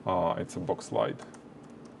 It's a box light.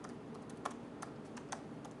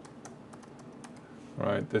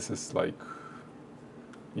 Right. This is like,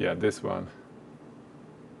 yeah, this one.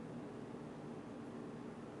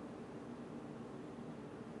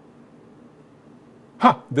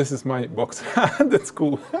 Ha! This is my box. That's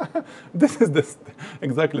cool. This is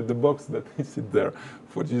exactly the box that I sit there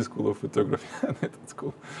for G School of Photography. That's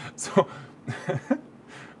cool. So,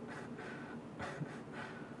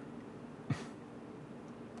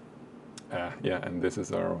 yeah, and this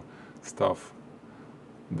is our stuff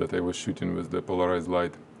that I was shooting with the polarized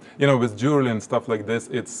light. With jewelry and stuff like this,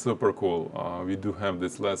 it's super cool. We do have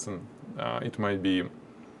this lesson. It might be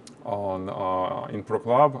on in Pro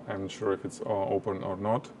Club. I'm not sure if it's open or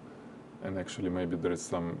not, and actually maybe there is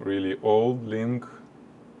some really old link.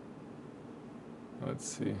 Let's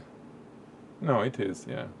see. No, it is.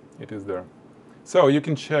 Yeah, it is there. So you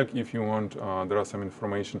can check if you want. There are some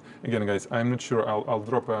information. Again, guys, I'm not sure. I'll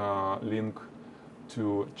drop a link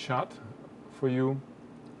to chat for you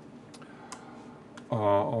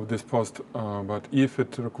of this post, but if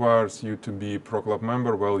it requires you to be Pro Club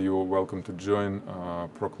member, well, you're welcome to join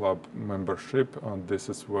Pro Club membership. This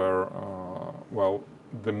is where, well,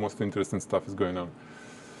 the most interesting stuff is going on,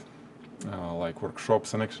 like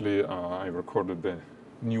workshops. And actually, I recorded the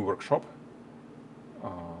new workshop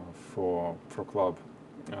for Pro Club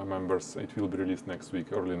members. It will be released next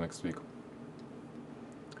week, early next week.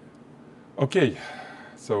 Okay.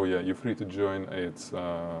 So yeah, you're free to join. It's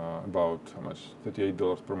about how much?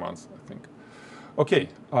 $38 per month, I think. Okay,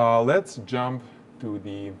 let's jump to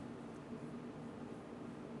the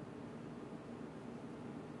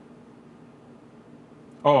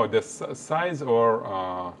the size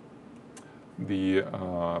or the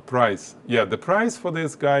price. Yeah, the price for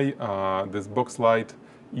this guy, this box light.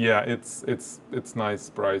 Yeah, it's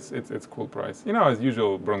nice price. It's cool price. As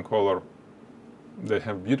usual, Broncolor. They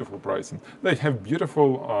have beautiful pricing. They have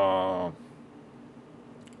beautiful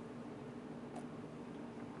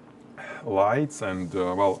lights, and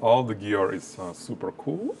well, all the gear is super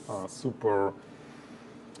cool, super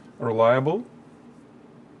reliable.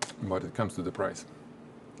 But it comes to the price.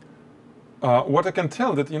 What I can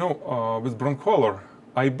tell that with Broncolor,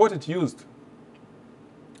 I bought it used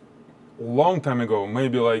a long time ago,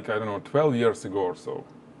 maybe like, I don't know, 12 years ago or so.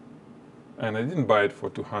 And I didn't buy it for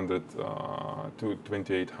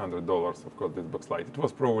 $2,800, of course, this box light. It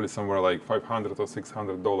was probably somewhere like $500 or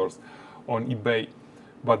 $600 on eBay.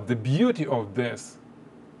 But the beauty of this,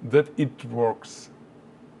 that it works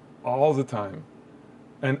all the time.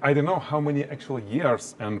 And I don't know how many actual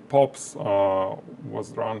years and pops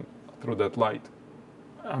was run through that light.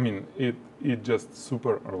 I mean, it just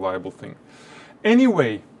super reliable thing.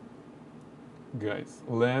 Anyway, guys,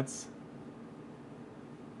 let's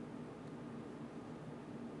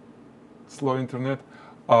slow internet.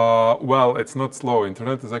 Well, it's not slow.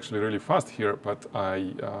 Internet is actually really fast here, but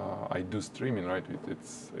I do streaming, right?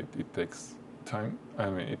 It takes time. I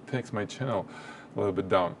mean, it takes my channel a little bit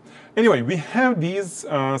down. Anyway, we have these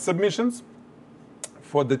submissions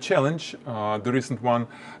for the challenge, the recent one.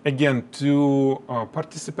 Again, to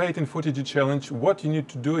participate in Photigy challenge, what you need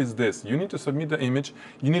to do is this. You need to submit the image.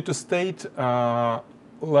 You need to state,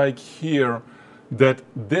 like here, that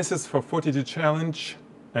this is for Photigy challenge,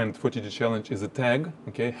 and Photigy challenge is a tag,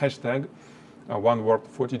 okay, hashtag, one word,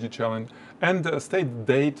 Photigy challenge, and state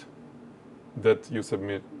the date that you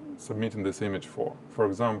submitting this image for. For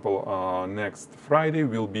example, next Friday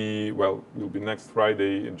will be next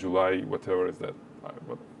Friday, July, whatever is that.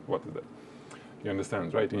 What is that? You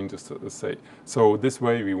understand, right? You need to say. So this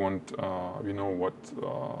way we want, we know what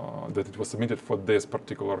that it was submitted for this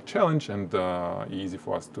particular challenge, and easy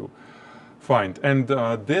for us to find. And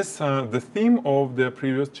the theme of the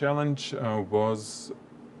previous challenge was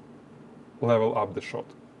level up the shot,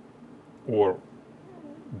 or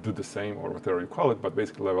do the same, or whatever you call it, but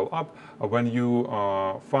basically level up when you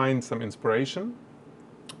find some inspiration,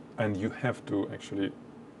 and you have to actually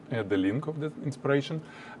add the link of the inspiration,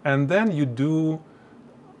 and then you do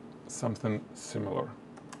something similar,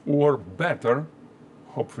 or better,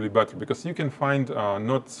 hopefully better, because you can find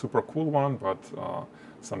not super cool one, but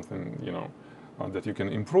something, you know, that you can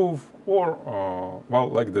improve, or well,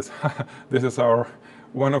 like this. This is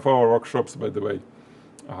one of our workshops, by the way.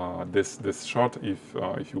 This shot, if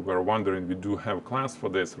you were wondering, we do have a class for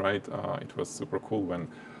this, right? It was super cool when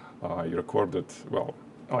you recorded, well,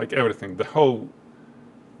 like everything, the whole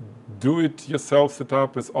do-it-yourself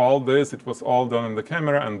setup is all this. It was all done on the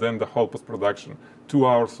camera, and then the whole post-production, 2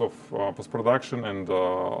 hours of post-production and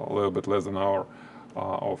a little bit less than an hour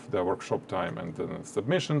of the workshop time and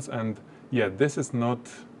submissions. And yeah, this is not,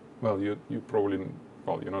 well, you probably,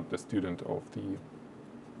 well, you're not the student of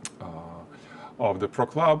the Pro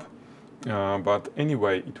Club, but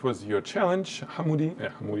anyway, it was your challenge, Hamoudi.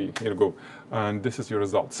 Yeah, Hamoudi, here you go, and this is your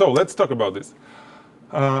result. So let's talk about this.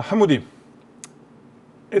 Hamoudi,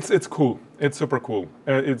 it's cool. It's super cool.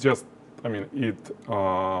 It's just, I mean,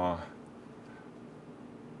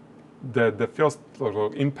 the first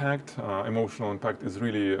impact, emotional impact, is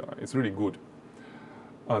really good.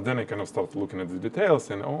 Then I kind of start looking at the details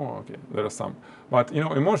and, oh, okay, there are some. But, you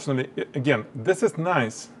know, emotionally, again, this is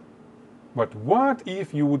nice. But what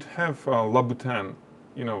if you would have Louboutin,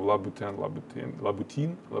 you know, Louboutin,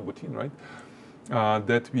 right?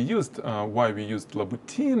 That we used. Why we used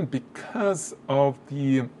Louboutin? Because of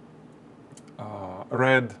the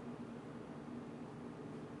red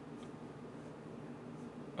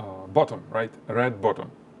bottom, right? Red bottom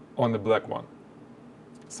on the black one.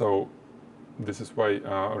 So this is why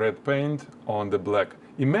red paint on the black.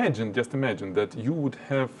 Just imagine that you would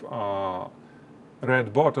have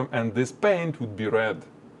red bottom and this paint would be red.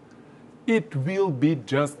 It will be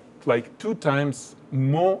just like 2 times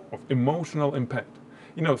more of emotional impact.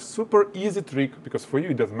 You know, super easy trick, because for you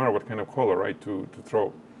it doesn't matter what kind of color, right, to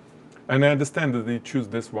throw. And I understand that they choose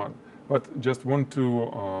this one, but just want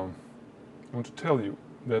to tell you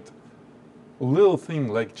that little thing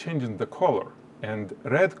like changing the color, and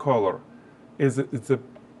red color is the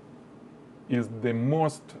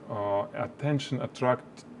most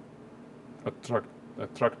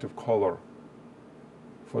attractive color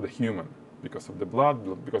for the human, because of the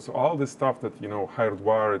blood, because of all this stuff that, you know,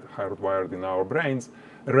 hardwired in our brains.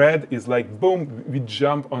 Red is like, boom, we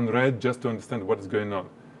jump on red just to understand what is going on.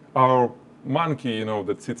 Our monkey, you know,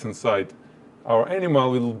 that sits inside our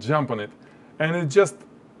animal, will jump on it, and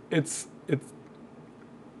it's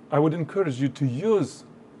I would encourage you to use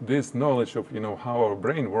this knowledge of, you know, how our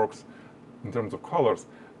brain works in terms of colors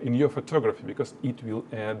in your photography, because it will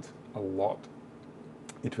add a lot.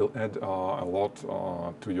 It will add a lot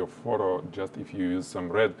to your photo just if you use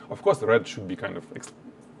some red. Of course, red should be kind of, it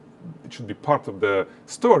should be part of the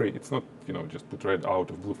story. It's not, you know, just put red out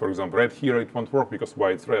of blue, for example. Red here, it won't work because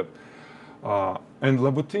why it's red. And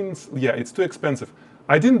Louboutins, yeah, it's too expensive.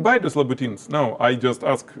 I didn't buy those Louboutins. No, I just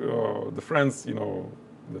asked the friends, you know,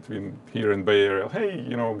 between here in Bay Area, hey,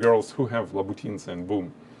 you know, girls who have Louboutins, and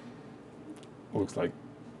boom, looks like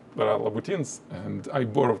there are Louboutins, and I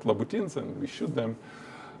borrowed Louboutins and we shoot them,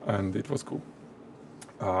 and it was cool.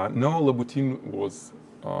 No Louboutin was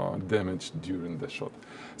damaged during the shot.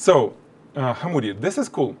 So, Hamoudi, this is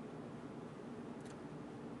cool.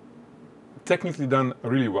 Technically done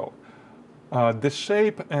really well. The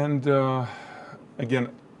shape and, again,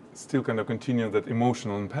 still kind of continue that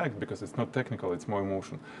emotional impact, because it's not technical, it's more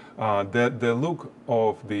emotion. The look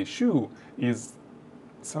of the shoe is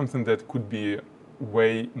something that could be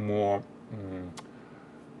way more,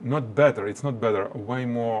 not better, it's not better, way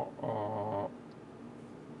more,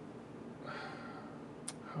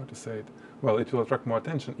 how to say it? Well, it will attract more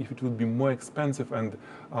attention if it would be more expensive, and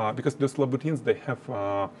because those Louboutins, they have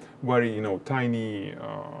very, you know, tiny,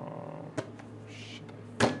 shit,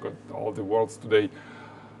 I forgot all the words today.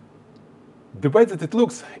 The way that it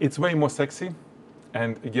looks, it's way more sexy,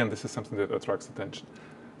 and again, this is something that attracts attention.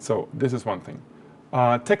 So this is one thing.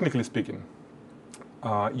 Technically speaking,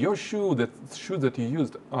 your shoe that you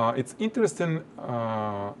used, it's interesting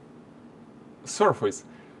surface.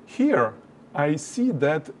 Here, I see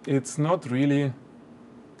that it's not really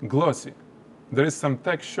glossy. There is some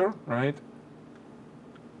texture, right?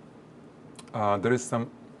 There is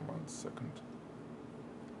some, 1 second.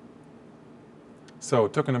 So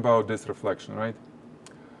talking about this reflection, right?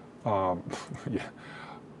 Yeah,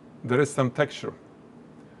 there is some texture.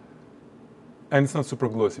 And it's not super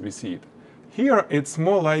glossy, we see it. Here, it's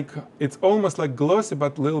more like, it's almost like glossy,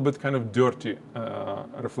 but a little bit kind of dirty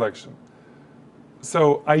reflection.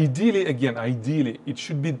 So ideally, again, ideally, it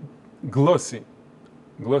should be glossy,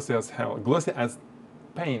 glossy as hell, glossy as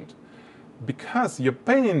paint, because your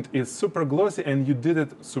paint is super glossy and you did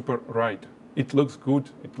it super right. It looks good,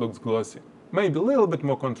 it looks glossy. Maybe a little bit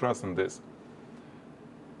more contrast on this.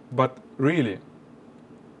 But really,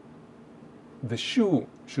 the shoe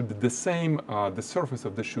should be the same, the surface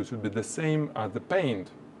of the shoe should be the same as the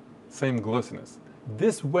paint, same glossiness.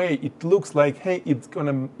 This way it looks like, hey,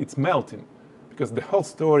 it's melting, because the whole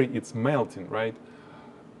story, it's melting, right?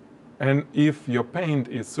 And if your paint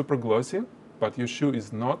is super glossy, but your shoe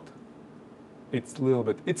is not, it's a little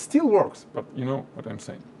bit, it still works, but you know what I'm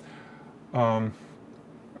saying.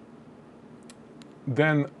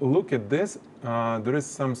 Then look at this. There is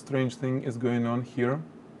some strange thing is going on here.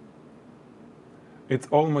 It's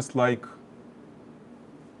almost like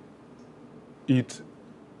it's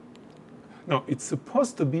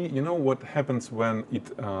supposed to be, you know what happens when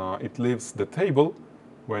it leaves the table,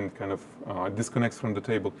 when it kind of disconnects from the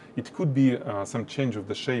table. It could be some change of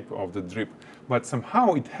the shape of the drip, but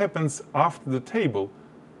somehow it happens after the table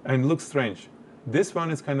and looks strange. This one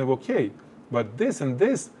is kind of okay, but this and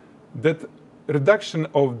this, that reduction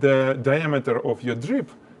of the diameter of your drip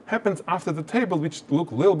happens after the table, which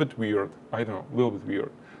look a little bit weird. I don't know, a little bit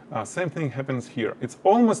weird. Same thing happens here. It's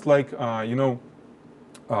almost like, you know,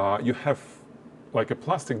 you have like a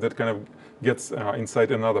plastic that kind of gets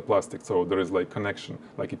inside another plastic. So there is like connection,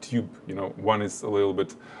 like a tube, you know, one is a little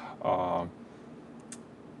bit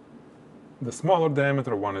the smaller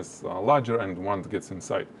diameter, one is larger, and one gets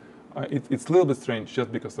inside. It's a little bit strange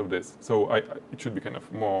just because of this. So it should be kind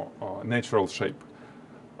of more natural shape.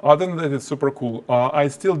 Other than that, it's super cool. I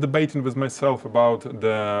still debating with myself about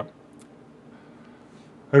the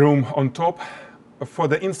room on top. For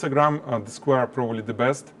the Instagram, the square probably the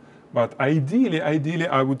best. But ideally,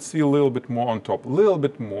 I would see a little bit more on top, a little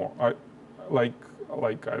bit more. Like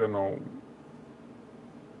I don't know,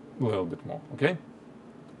 a little bit more. Okay.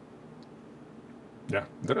 Yeah,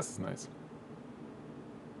 the rest is nice.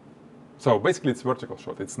 So basically, it's vertical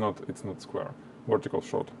shot. It's not square. Vertical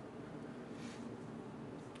shot.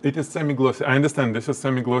 It is semi-glossy. I understand this is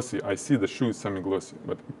semi-glossy. I see the shoe is semi-glossy,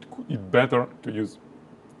 but it's better to use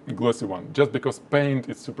a glossy one, just because paint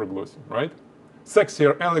is super glossy, right?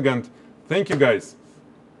 Sexier, elegant. Thank you, guys.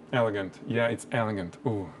 Elegant. Yeah, it's elegant.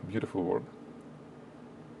 Oh, beautiful word.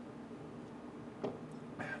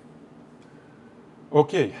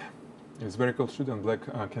 Okay. It's very cool shoe, and black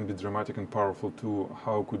can be dramatic and powerful too.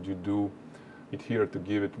 How could you do it here to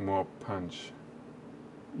give it more punch?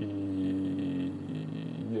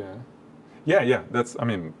 Yeah. That's, I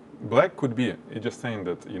mean, black could be. It's just saying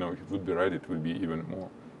that, you know, if it would be red, it would be even more.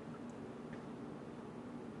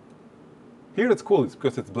 Here it's cool. It's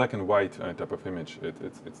because it's black and white type of image.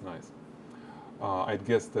 It's nice. I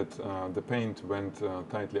guess that the paint went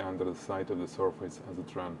tightly under the side of the surface as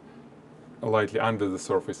it ran. Lightly under the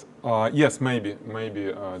surface. Yes, maybe,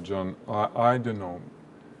 John. I don't know.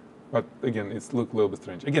 But again, it's look a little bit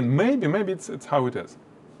strange. Again, maybe it's how it is.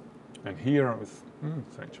 And here is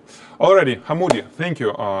strange. Alrighty, Hamoudi, thank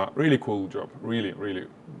you. Really cool job. Really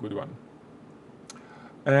good one.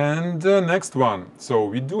 And next one. So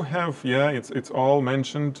we do have, yeah, it's all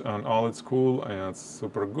mentioned and all it's cool and it's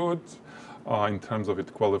super good in terms of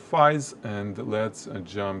it qualifies. And let's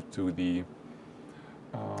jump to the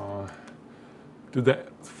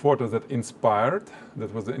photo that inspired.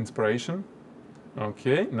 That was the inspiration.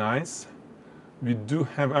 Okay, nice. We do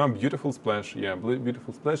have a beautiful splash. Yeah,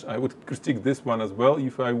 beautiful splash. I would critique this one as well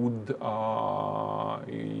if I would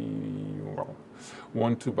well,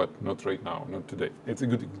 want to, but not right now, not today. It's a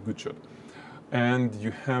good shot. And you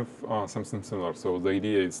have something similar. So the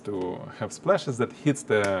idea is to have splashes that hits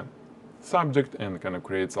the subject and kind of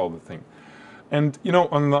creates all the thing. And you know,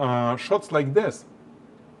 on shots like this,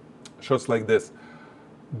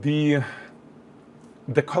 the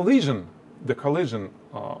collision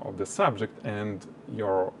of the subject and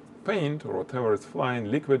your paint or whatever is flying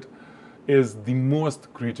liquid is the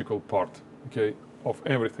most critical part, okay, of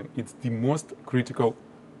everything. It's the most critical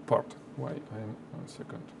part. Why? I am 1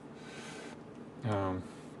 second.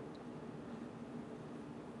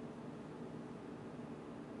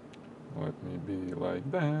 Let me be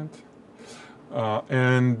like that.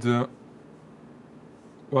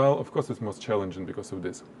 Well, of course, it's most challenging because of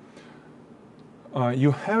this.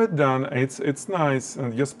 You have it done. It's nice,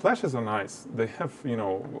 and your splashes are nice. They have, you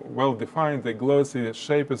know, well defined. They're glossy. The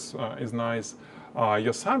shape is nice.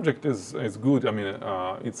 Your subject is good. I mean,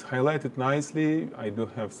 it's highlighted nicely. I do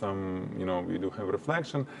have some, you know, we do have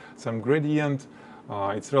reflection, some gradient.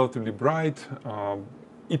 It's relatively bright.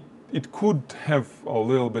 it could have a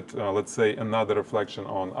little bit, let's say, another reflection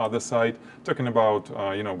on other side. Talking about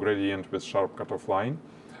you know, gradient with sharp cutoff line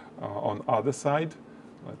on other side.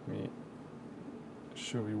 Let me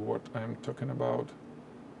show you what I'm talking about.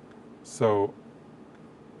 So,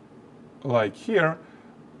 like here,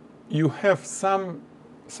 you have some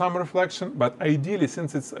reflection, but ideally,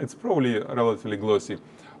 since it's probably a relatively glossy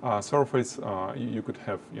surface, you could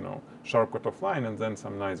have, you know, sharp cutoff line and then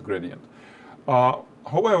some nice gradient.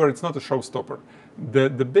 However, it's not a showstopper. The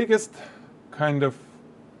biggest kind of,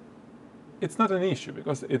 it's not an issue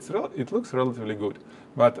because it looks relatively good,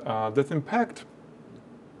 but that impact,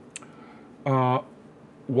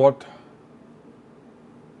 what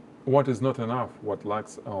is not enough, what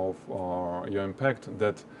lacks of your impact,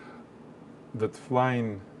 that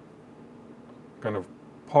flying kind of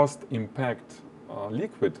post-impact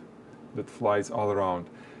liquid that flies all around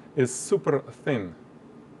is super thin.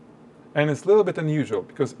 And it's a little bit unusual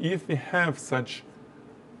because if we have such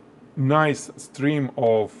nice stream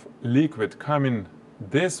of liquid coming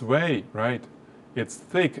this way, right? It's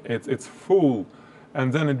thick, it's full,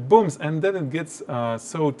 and then it booms, and then it gets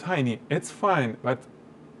so tiny. It's fine, but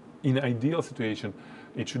in ideal situation,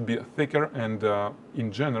 it should be thicker, and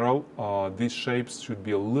in general, these shapes should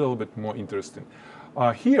be a little bit more interesting.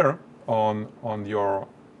 Here on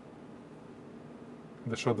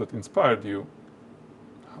the shot that inspired you,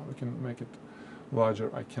 how we can make it larger?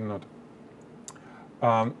 I cannot.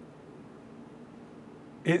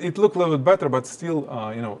 It looked a little bit better, but still,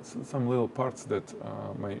 you know, some little parts that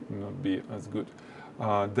might not be as good.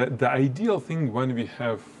 The ideal thing when we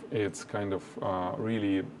have it's kind of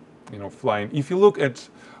really, you know, flying. If you look at,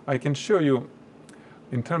 I can show you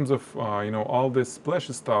in terms of you know, all this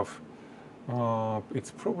splashy stuff.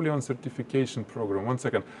 It's probably on certification program. One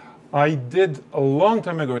second. I did a long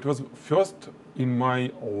time ago. It was first in my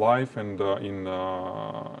life and in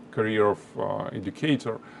career of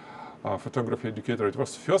educator, photography educator. It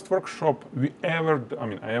was first workshop we ever,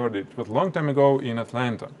 I ever did. It was a long time ago in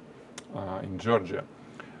Atlanta, in Georgia.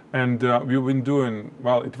 And we've been doing,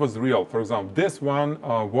 well, it was real. For example, this one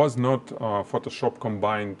was not Photoshop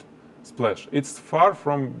combined splash. It's far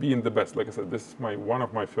from being the best. Like I said, this is one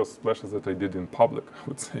of my first splashes that I did in public, I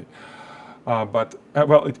would say. But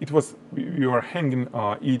well, it was, we were hanging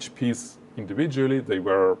each piece individually. They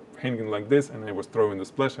were hanging like this, and I was throwing the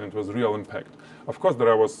splash, and it was real impact. Of course,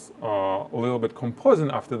 there I was a little bit composing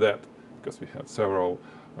after that, because we had several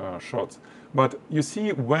shots. But you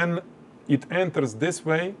see, when it enters this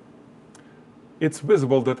way, it's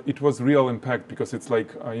visible that it was real impact, because it's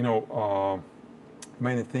like, you know,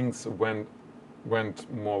 many things went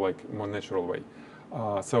more natural way.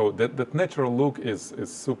 So that natural look is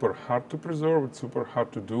super hard to preserve, it's super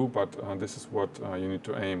hard to do, but this is what you need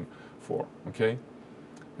to aim for, okay?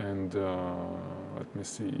 And let me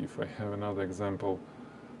see if I have another example.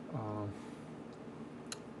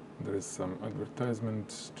 There is some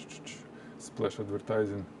advertisement, splash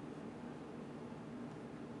advertising.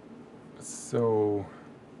 So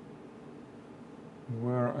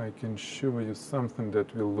where I can show you something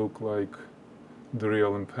that will look like the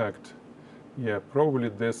real impact. Yeah, probably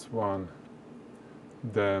this one.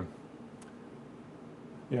 Yeah,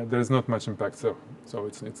 there is not much impact, so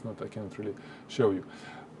it's not. I can't really show you.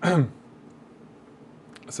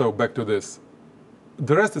 So back to this.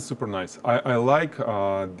 The rest is super nice. I like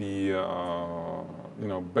the you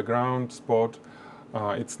know, background spot.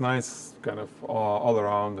 It's nice, kind of all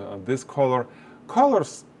around. This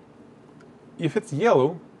colors. If it's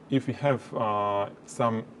yellow, if we have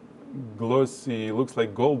some glossy, looks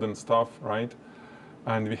like golden stuff, right?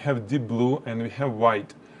 And we have deep blue and we have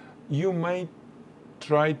white. You might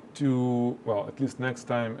try to, well, at least next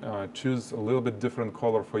time, choose a little bit different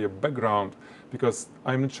color for your background, because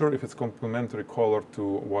I'm not sure if it's complementary color to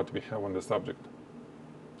what we have on the subject.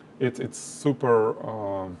 It's super,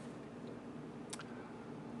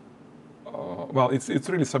 well, it's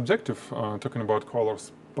really subjective talking about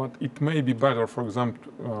colors. But it may be better, for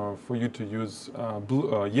example, for you to use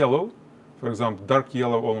yellow, for example, dark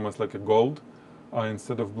yellow, almost like a gold,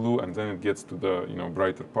 instead of blue, and then it gets to the, you know,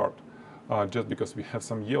 brighter part. Just because we have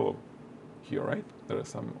some yellow here, right? There is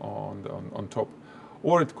some on top,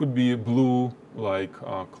 or it could be blue, like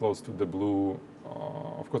close to the blue,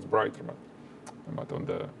 of course brighter, but on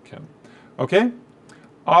the can. Okay.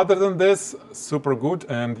 Other than this, super good,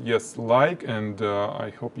 and yes, like, and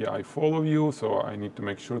I hope, yeah, I follow you, so I need to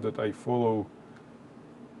make sure that I follow,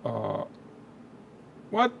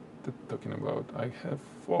 what they're talking about, I have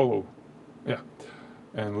follow, yeah,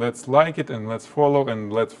 and let's like it, and let's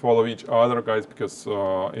follow each other, guys, because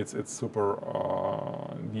it's super,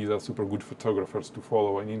 these are super good photographers to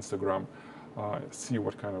follow on Instagram. see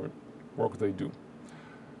what kind of work they do.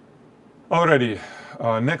 Alrighty,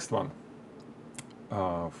 next one.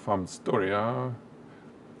 From Storia.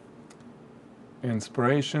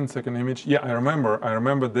 Inspiration, second image. Yeah, I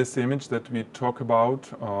remember this image that we talked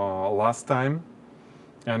about last time,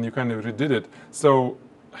 and you kind of redid it. So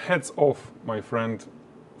heads off, my friend,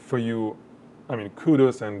 for you. I mean,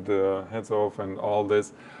 kudos and heads off and all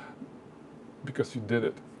this, because you did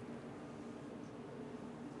it.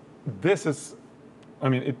 This is, I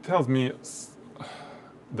mean, it tells me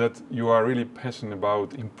that you are really passionate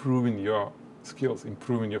about improving your skills,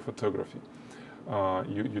 improving your photography.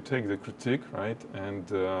 You take the critique, right, and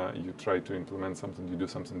you try to implement something, you do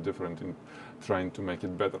something different in trying to make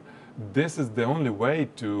it better. This is the only way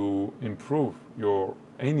to improve your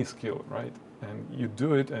any skill, right? And you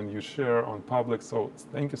do it and you share on public, so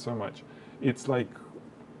thank you so much. It's like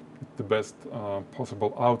the best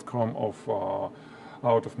possible outcome of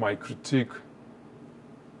out of my critique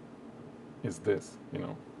is this, you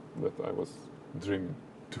know, that I was dreaming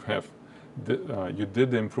to have. You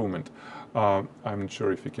did the improvement. I'm not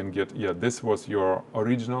sure if you can get, yeah, this was your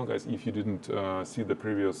original, guys. If you didn't see the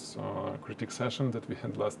previous critique session that we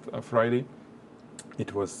had last Friday,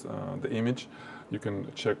 it was the image. You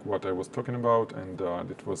can check what I was talking about, and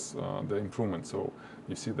it was the improvement. So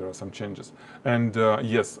you see there are some changes. And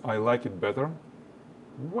yes, I like it better.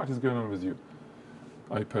 What is going on with you?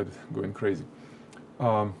 iPad going crazy.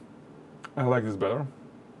 I like this better.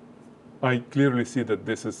 I clearly see that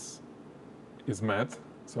this is matte,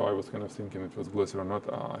 so I was kind of thinking it was glossy or not.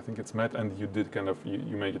 I think it's matte, and you did kind of,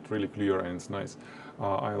 you make it really clear and it's nice.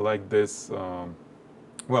 I like this.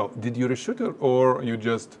 Well, did you reshoot it or you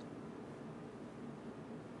just,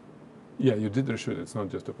 yeah, you did reshoot it, it's not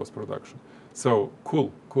just a post-production. So,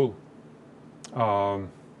 cool.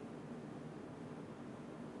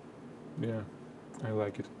 Yeah, I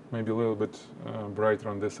like it. Maybe a little bit brighter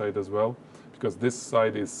on this side as well, because this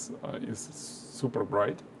side is super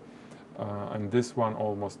bright. And this one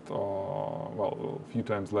almost, well, a few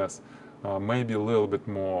times less. Maybe a little bit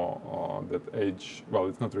more that edge, well,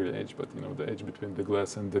 it's not really edge, but you know, the edge between the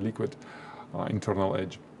glass and the liquid, internal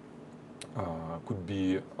edge, could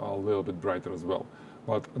be a little bit brighter as well.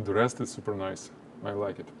 But the rest is super nice. I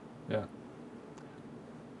like it, yeah.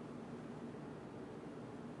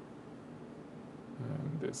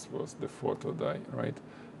 And this was the photo die, right?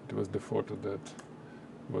 It was the photo that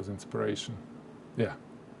was inspiration, yeah.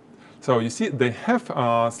 So you see, they have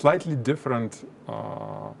a slightly different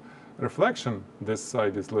reflection. This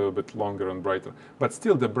side is a little bit longer and brighter, but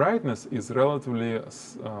still the brightness is relatively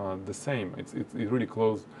the same. It's really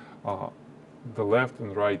close, the left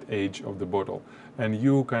and right edge of the bottle, and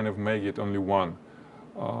you kind of make it only one.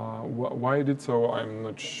 Why I did so, I'm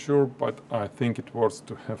not sure, but I think it was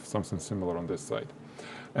to have something similar on this side.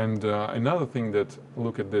 And another thing that,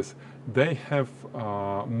 look at this, they have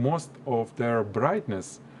most of their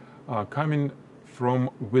brightness coming from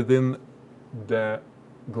within the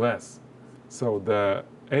glass. So the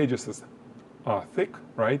edges are thick,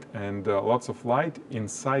 right, and lots of light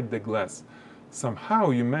inside the glass.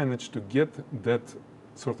 Somehow you manage to get that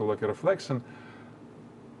sort of like a reflection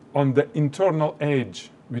on the internal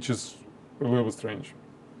edge, which is a little bit strange.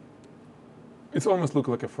 It's almost look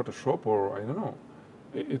like a Photoshop, or I don't know.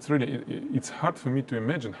 It's really, it's hard for me to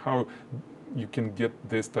imagine how you can get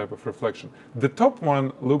this type of reflection. The top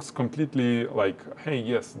one looks completely like, hey,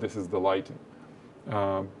 yes, this is the lighting.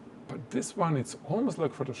 But this one, it's almost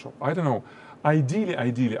like Photoshop. I don't know.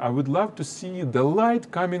 Ideally, I would love to see the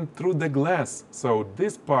light coming through the glass. So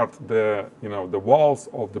this part, the walls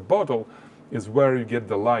of the bottle, is where you get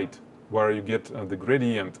the light, where you get the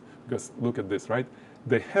gradient. Because look at this, right?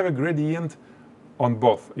 They have a gradient on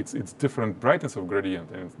both. It's different brightness of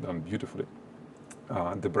gradient, and it's done beautifully.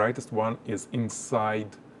 The brightest one is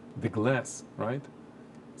inside the glass, right?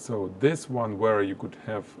 So this one where you could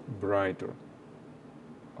have brighter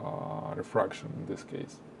refraction in this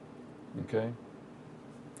case, okay?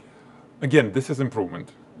 Again, this is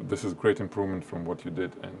improvement. This is great improvement from what you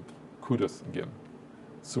did, and kudos again.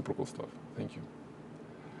 Super cool stuff. Thank you.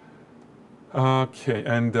 Okay,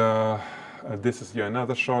 and this is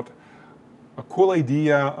another shot. A cool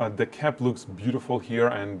idea. The cap looks beautiful here,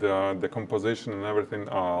 and the composition and everything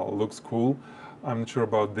looks cool. I'm not sure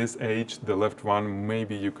about this edge, the left one.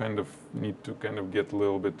 Maybe you kind of need to kind of get a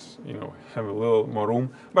little bit, have a little more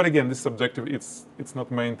room. But again, this is subjective. It's not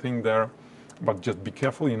main thing there. But just be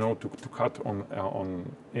careful, to cut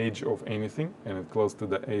on edge of anything, and it's close to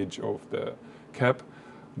the edge of the cap,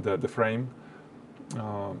 the frame.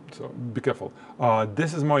 So be careful.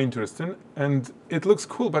 This is more interesting, and it looks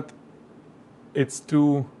cool, but it's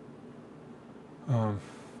too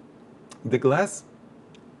The glass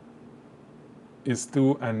is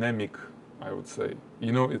too anemic, I would say.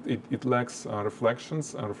 You know, it lacks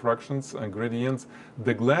reflections and refractions and gradients.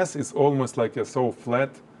 The glass is almost like so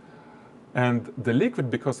flat. And the liquid,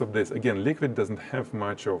 because of this, again, liquid doesn't have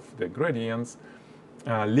much of the gradients.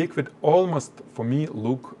 Liquid almost, for me,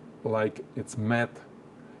 look like it's matte.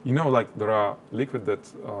 You know, like there are liquid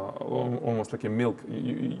that's almost like a milk.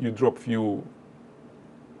 You drop few,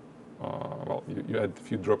 you add a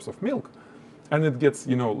few drops of milk, and it gets,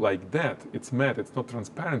 you know, like that. It's matte. It's not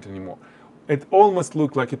transparent anymore. It almost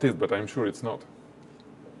looks like it is, but I'm sure it's not.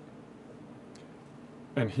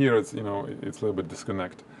 And here it's, you know, it's a little bit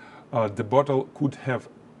disconnect. The bottle could have,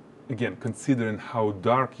 again, considering how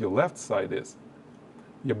dark your left side is,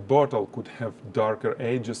 your bottle could have darker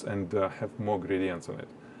edges and have more gradients on it.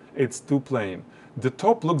 It's too plain. The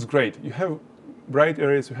top looks great. You have bright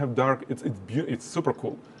areas, you have dark. It's super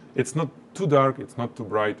cool. It's not too dark. It's not too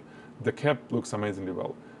bright. The cap looks amazingly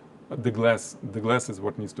well. The glass is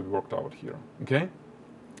what needs to be worked out here. Okay.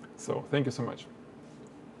 So thank you so much.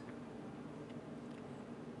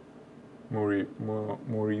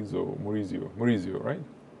 Maurizio, right?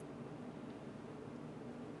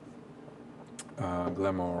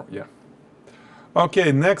 Glamour, yeah.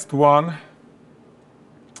 Okay, next one,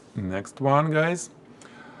 guys,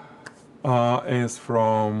 is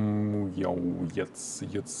from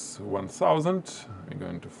Yets 1000. We're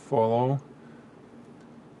going to follow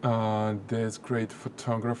this great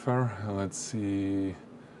photographer. Let's see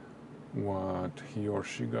what he or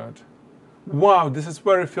she got. Wow, this is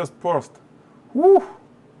very first post. Woo!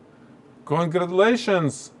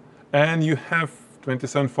 Congratulations! And you have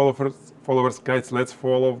 27 followers, guys. Let's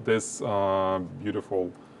follow this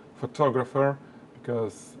beautiful photographer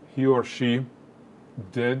because he or she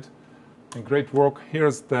did a great work.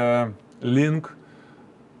 Here's the link,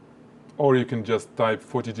 or you can just type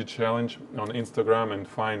Photigy challenge on Instagram and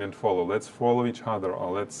find and follow. Let's follow each other,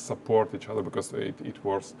 or let's support each other because it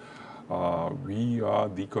works. We are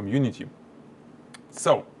the community.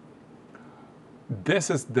 So this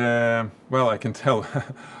is the, well, I can tell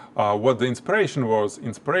what the inspiration was.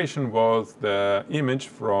 Inspiration was the image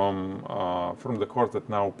from the course that's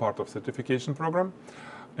now part of certification program,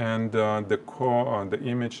 and the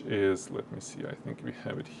image is, let me see, I think we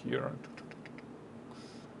have it here.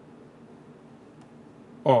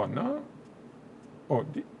 Oh no! Oh,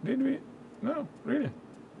 did we? No, really?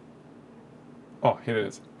 Oh, here it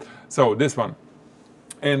is. So this one.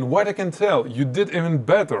 And what I can tell, you did even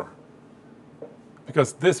better,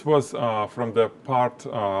 because this was from the part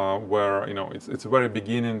where, you know, it's the very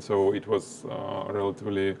beginning, so it was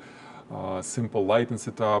relatively simple lighting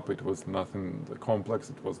setup. It was nothing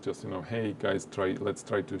complex. It was just, you know, hey guys, let's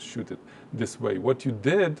try to shoot it this way. What you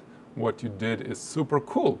did is super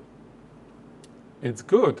cool. It's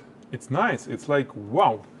good. It's nice. It's like,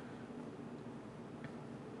 wow.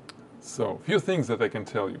 So, few things that I can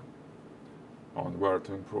tell you on where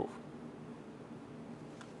to improve.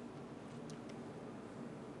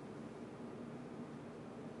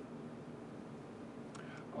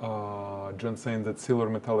 John saying that silver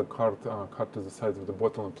metallic card cut to the sides of the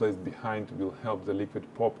bottle and placed behind will help the liquid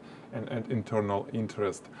pop and internal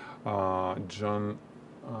interest. John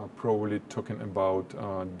probably talking about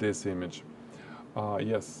this image.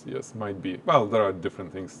 Yes, might be. Well, there are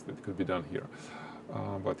different things that could be done here.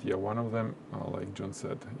 But yeah, one of them, like John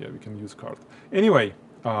said, yeah, we can use card. Anyway,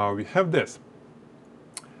 we have this.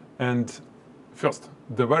 And first,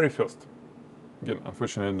 the very first, again,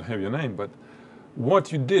 unfortunately I don't have your name, but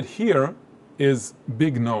what you did here is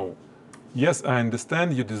big no. Yes, I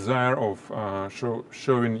understand your desire of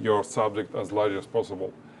showing your subject as large as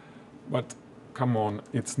possible, but come on,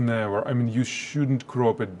 it's never, I mean, you shouldn't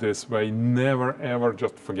crop it this way, never ever,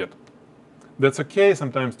 just forget. That's okay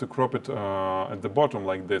sometimes to crop it at the bottom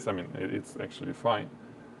like this, I mean, it's actually fine.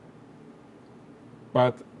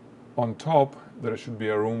 But on top, there should be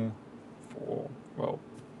a room for, well,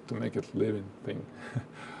 to make it living thing.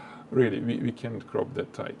 Really, we can't crop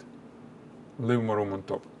that tight. Leave more room on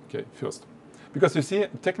top, okay, first. Because you see,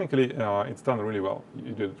 technically, it's done really well.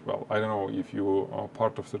 You did it well. I don't know if you are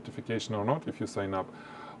part of certification or not, if you sign up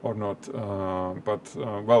or not, but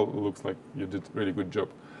well, it looks like you did a really good job.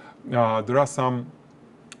 There are some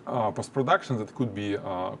post-productions that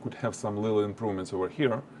could have some little improvements over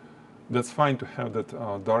here. That's fine to have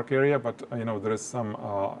that dark area, but you know, there is some,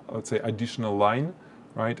 let's say, additional line,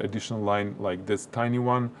 right? Additional line like this tiny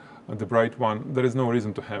one, the bright one. There is no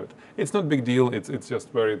reason to have it. It's not a big deal. It's just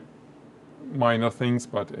very minor things,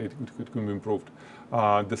 but it could be improved.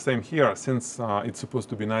 The same here, since it's supposed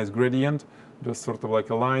to be nice gradient, those sort of like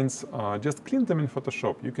lines, just clean them in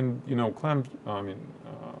Photoshop. You can, clamp,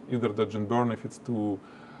 either dodge and burn if it's too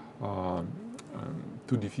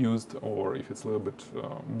diffused, or if it's a little bit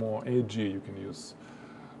more edgy, you can use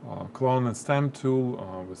clone and stamp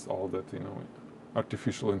tool with all that,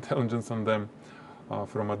 artificial intelligence on them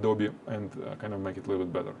from Adobe, and kind of make it a little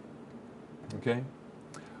bit better. Okay.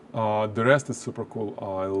 The rest is super cool.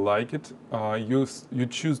 I like it. You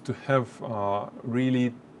choose to have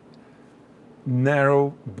really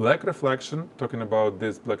narrow black reflection. Talking about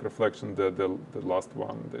this black reflection, the last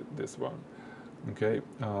one, this one. Okay,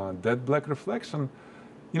 that black reflection.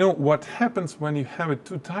 What happens when you have it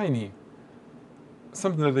too tiny?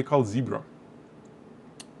 Something that they call zebra.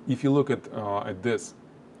 If you look at this,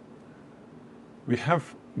 we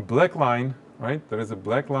have black line, right? There is a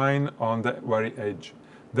black line on the very edge.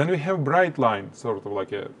 Then we have bright line, sort of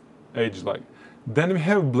like a edge line. Then we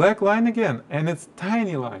have black line again, and it's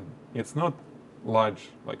tiny line. It's not large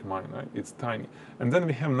like mine, right? It's tiny. And then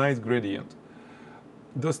we have nice gradient.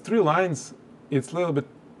 Those three lines, it's a little bit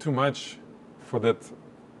too much for that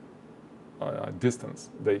distance.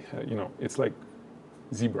 They, it's like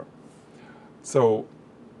zebra. So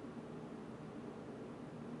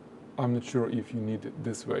I'm not sure if you need it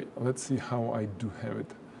this way. Let's see how I do have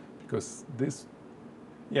it, because this,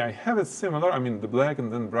 yeah, I have it similar. I mean, the black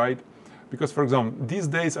and then bright. Because, for example, these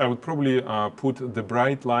days I would probably put the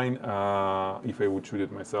bright line, if I would shoot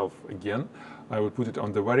it myself again, I would put it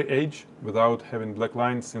on the very edge without having black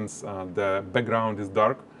line, since the background is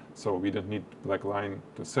dark, so we don't need black line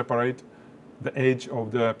to separate the edge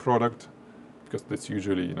of the product, because that's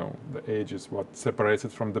usually, the edge is what separates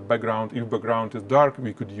it from the background. If background is dark,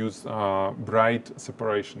 we could use bright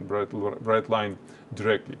separation, bright line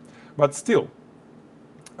directly. But still,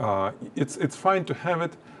 it's fine to have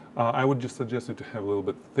it. I would just suggest you to have a little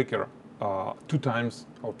bit thicker, 2 times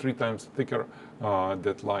or 3 times thicker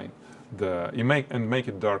that line. Make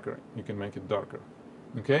it darker. You can make it darker.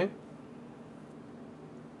 Okay.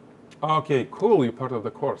 Okay, cool. You're part of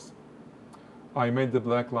the course. I made the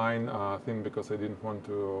black line thing because I didn't want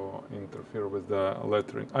to interfere with the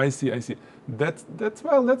lettering. I see.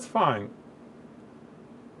 That's fine.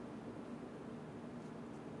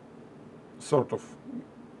 Sort of.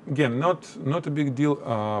 Again, not a big deal,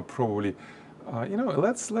 probably.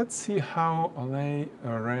 Let's see how they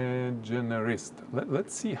regenerist.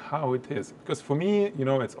 Let's see how it is, because for me,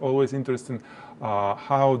 it's always interesting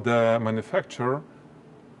how the manufacturer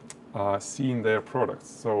seeing their products.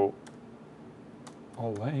 So,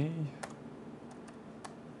 Olay.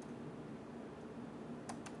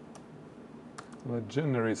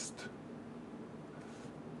 Regenerist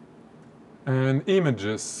and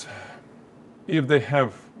images, if they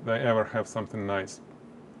ever have something nice.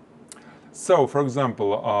 So, for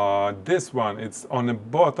example, this one, it's on a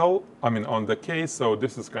bottle, on the case, so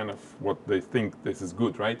this is kind of what they think this is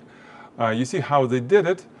good, right? You see how they did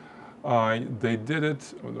it? They did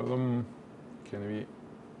it, can we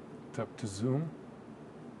tap to zoom?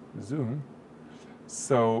 Zoom.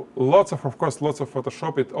 So, lots of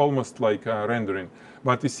Photoshop, it almost like rendering.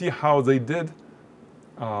 But you see how they did?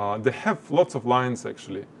 They have lots of lines,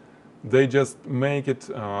 actually. They just make it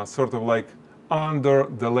sort of like under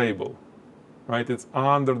the label, right? It's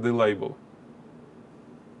under the label,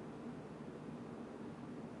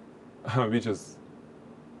 which is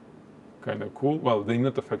kind of cool. Well, they're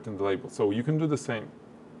not affecting the label, so you can do the same.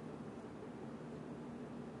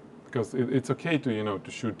 Because it's okay to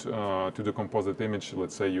to shoot to the composite image.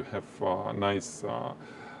 Let's say you have nice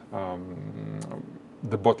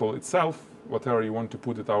the bottle itself, whatever you want to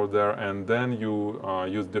put it out there, and then you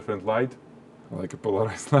use different light, like a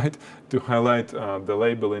polarized light, to highlight the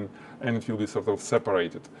labeling, and it will be sort of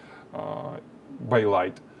separated by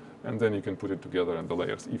light, and then you can put it together in the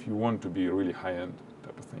layers if you want to be really high-end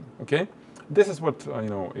type of thing. Okay, this is what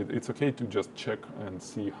it's okay to just check and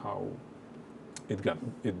see how it got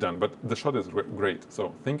it done. But the shot is great,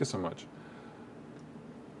 so thank you so much.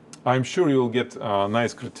 I'm sure you'll get a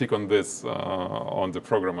nice critique on this on the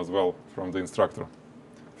program as well from the instructor,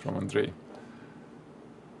 from Andrei.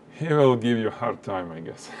 He will give you a hard time, I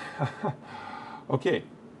guess. Okay.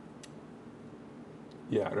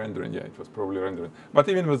 Yeah, rendering, yeah, it was probably rendering. But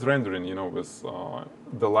even with rendering, with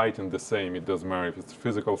the lighting the same, it doesn't matter if it's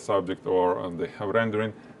physical subject or they have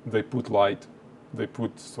rendering, they put light, they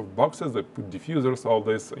put softboxes, they put diffusers, all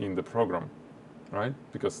this in the program. Right?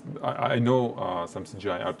 Because I know some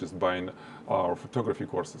CGI artists buying our photography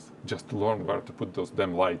courses just to learn where to put those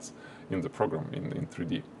damn lights in the program in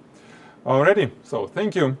 3D. Alrighty, so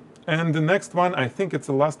thank you. And the next one, I think it's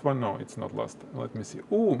the last one. No, it's not last. Let me see.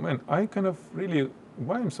 Oh man, I kind of really,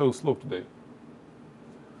 why I'm so slow today?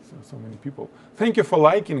 so many people. Thank you for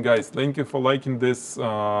liking, guys. Thank you for liking this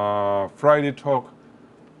Friday talk.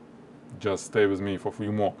 Just stay with me for a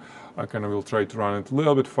few more. I kind of will try to run it a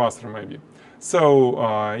little bit faster, maybe. So,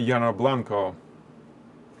 Yana Blanco.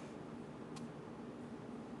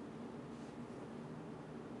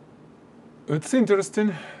 It's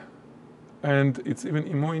interesting, and it's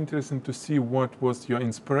even more interesting to see what was your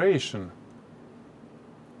inspiration.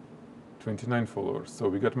 29 followers, so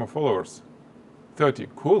we got more followers. 30,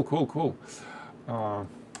 cool, cool, cool.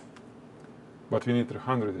 But we need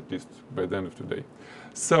 300 at least by the end of today.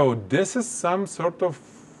 So this is some sort of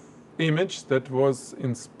image that was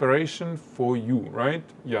inspiration for you, right,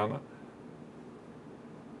 Yana?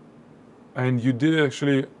 And you did it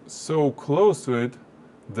actually so close to it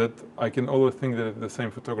that I can always think that it's the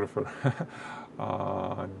same photographer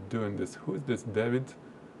doing this. Who is this? David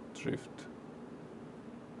Drift.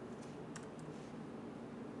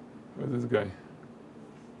 Who is this guy?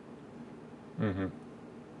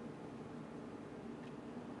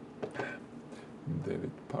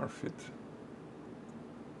 David Parfit.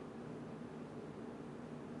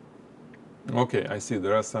 Okay, I see.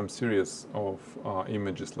 There are some series of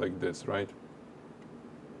images like this, right?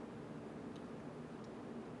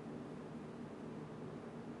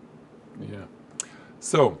 Yeah.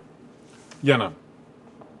 So, Yana,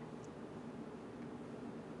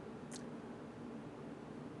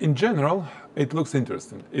 in general, it looks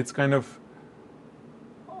interesting. It's kind of,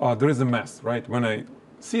 there is a mess, right? When I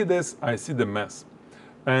see this, I see the mess.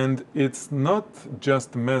 And it's not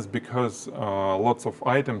just a mess because lots of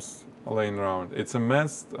items are laying around. It's a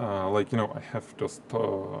mess, like, you know, I have just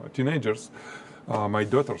teenagers, my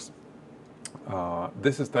daughters.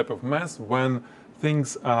 This is type of mess when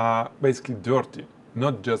things are basically dirty,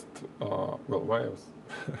 not just, well, why I was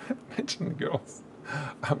mentioning girls,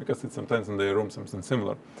 because it's sometimes in their room something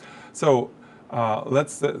similar. So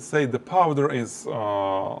let's say the powder is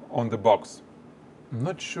on the box. I'm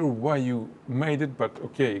not sure why you made it, but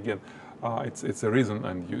okay, again, it's a reason,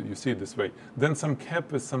 and you see it this way. Then some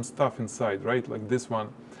cap with some stuff inside, right, like this one.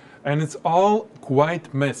 And it's all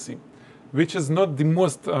quite messy, which is not the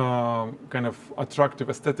most kind of attractive,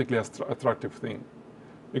 aesthetically attractive thing.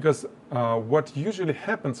 Because what usually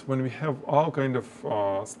happens when we have all kind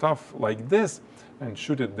of stuff like this and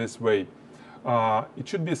shoot it this way, it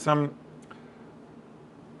should be some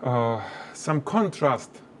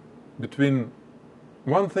contrast between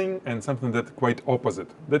one thing and something that's quite opposite.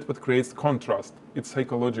 That's what creates contrast. It's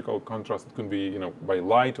psychological contrast. It could be, you know, by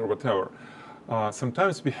light or whatever.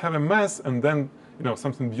 Sometimes we have a mess and then, you know,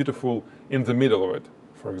 something beautiful in the middle of it,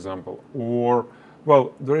 for example. Or,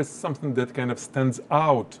 well, there is something that kind of stands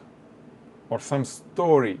out, or some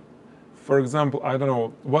story. For example, I don't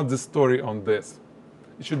know, what's the story on this?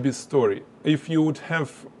 It should be a story. If you would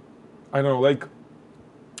have, I don't know,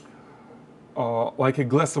 like a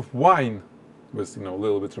glass of wine with, you know, a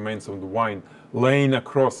little bit remains of the wine laying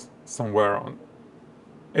across somewhere on.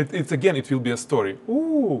 It's again, it will be a story.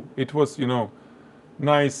 Ooh, it was, you know,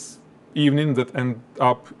 nice evening that ended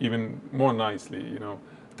up even more nicely, you know,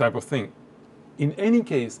 type of thing. In any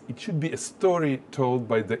case, it should be a story told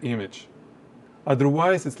by the image.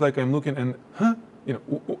 Otherwise, it's like I'm looking and, huh, you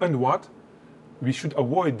know, and what? We should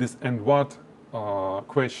avoid this and what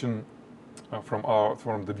question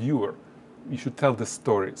from the viewer. We should tell the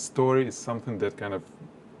story. Story is something that kind of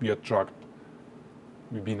we've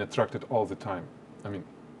been attracted all the time. I mean,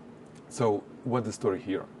 so what's the story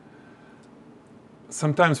here?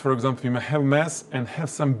 Sometimes, for example, you may have mess and have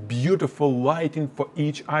some beautiful lighting for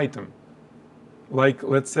each item. Like,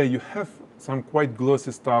 let's say you have some quite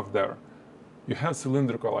glossy stuff there. You have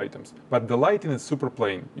cylindrical items, but the lighting is super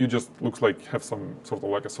plain. You just looks like have some sort of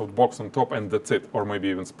like a soft box on top and that's it, or maybe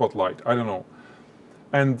even spotlight, I don't know.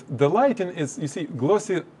 And the lighting is, you see,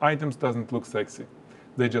 glossy items doesn't look sexy.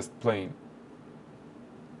 They're just plain.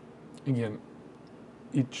 Again,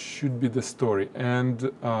 it should be the story.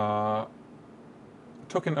 And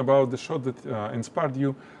talking about the shot that inspired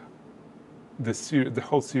you, the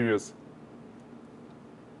whole series,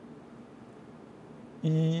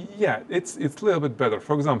 yeah, it's a little bit better.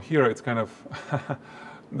 For example, here it's kind of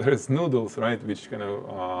there is noodles, right, which kind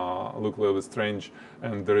of look a little bit strange,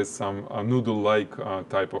 and there is some noodle-like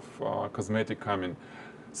type of cosmetic coming.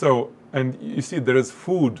 So, and you see there is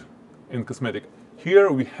food in cosmetic.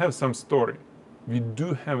 Here we have some story. We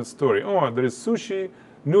do have a story. Oh, there is sushi,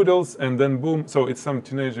 noodles, and then boom. So it's some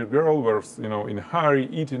teenager girl was, you know, in a hurry,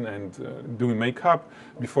 eating and doing makeup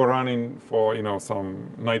before running for, you know, some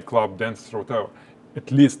nightclub dance or whatever. At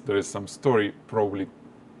least there is some story, probably,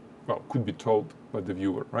 well, could be told by the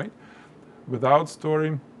viewer, right? Without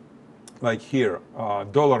story, like here,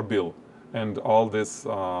 dollar bill. and all this,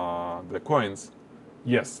 the coins,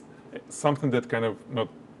 yes, something that kind of not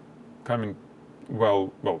coming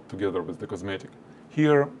well together with the cosmetic.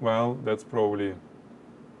 Here, well, that's probably,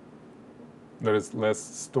 there is less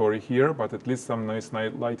story here, but at least some nice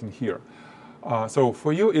light in here. So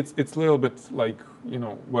for you, it's a little bit like, you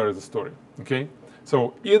know, where is the story, okay?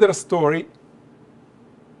 So either a story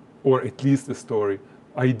or at least a story.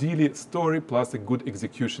 Ideally, a story plus a good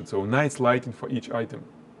execution. So nice lighting for each item.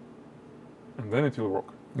 And then it will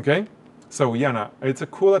work, okay? So Yana, it's a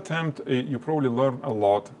cool attempt. You probably learn a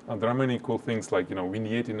lot. There are many cool things like, you know,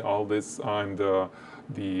 vignetting all this and the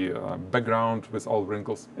background with all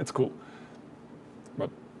wrinkles. It's cool.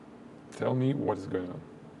 But tell me what is going on.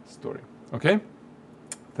 Story. Okay?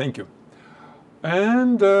 Thank you.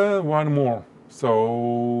 And one more.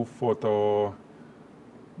 So, photo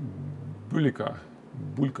bulka,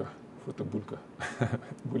 photo bulka,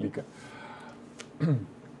 bulika. And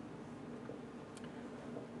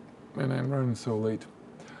I'm running so late.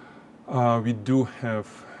 We do have,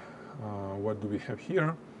 what do we have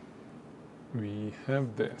here? We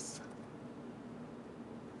have this.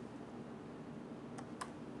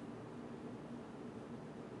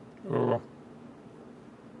 Oh.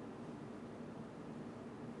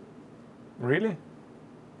 Really?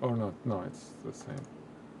 Or not? No, it's the same.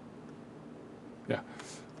 Yeah.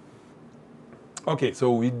 Okay,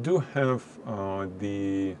 so we do have oh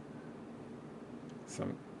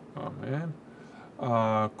man,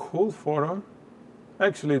 cool photo.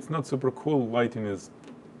 Actually, it's not super cool. Lighting is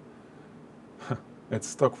it's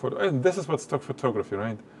stock photo. And this is what stock photography,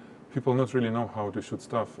 right? People not really know how to shoot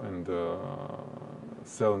stuff and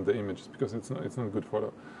selling the images because it's not good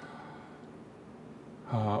photo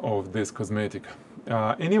of this cosmetic.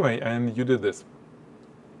 Anyway, and you did this.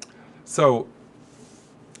 So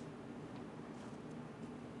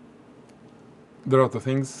there are two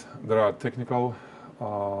things. There are technical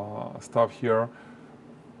stuff here.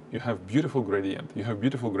 You have beautiful gradient. You have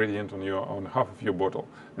beautiful gradient on half of your bottle.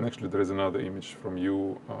 And actually, there is another image from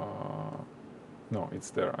you. No,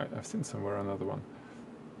 it's there. I've seen somewhere another one.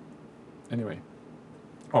 Anyway,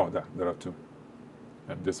 oh, there are two,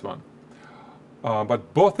 and this one.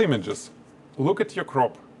 But both images. Look at your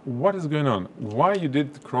crop. What is going on? Why you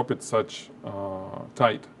did crop it such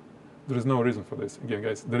tight? There is no reason for this. Again,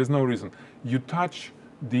 guys, there is no reason. You touch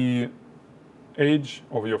the edge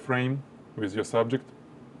of your frame with your subject.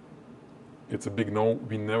 It's a big no.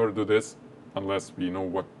 We never do this unless we know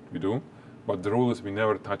what we do. But the rule is we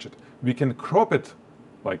never touch it. We can crop it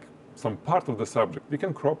like some part of the subject. We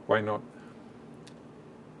can crop, why not?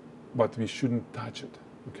 But we shouldn't touch it,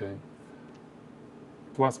 okay?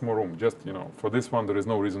 Plus more room, just, you know, for this one there is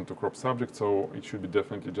no reason to crop subject, so it should be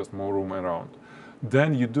definitely just more room around.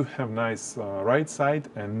 Then you do have nice right side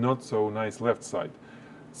and not so nice left side.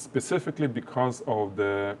 Specifically because of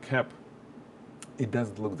the cap, it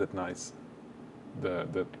doesn't look that nice,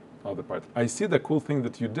 the other part. I see the cool thing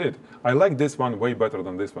that you did. I like this one way better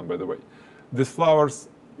than this one, by the way. These flowers,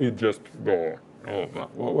 it just,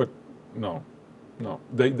 what? No. No,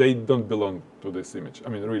 they don't belong to this image. I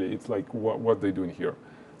mean, really, it's like what they're doing here.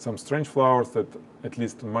 Some strange flowers that, at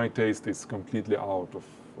least to my taste, is completely out of,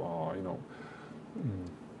 you know,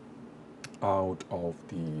 out of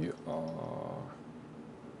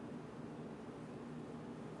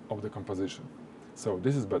the composition. So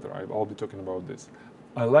this is better. I'll be talking about this.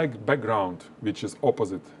 I like background, which is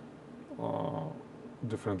opposite,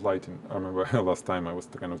 different lighting. I remember last time I was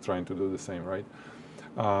kind of trying to do the same, right?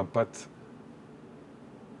 But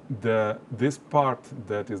this part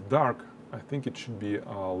that is dark, I think it should be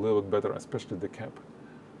a little bit better, especially the cap,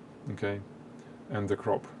 okay, and the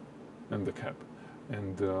crop, and the cap,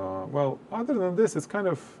 and well, other than this, it's kind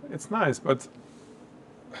of, it's nice, but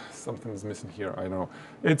something's missing here. I know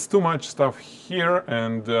it's too much stuff here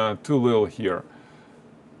and too little here.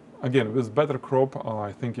 Again, with better crop,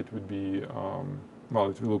 I think it would be, well,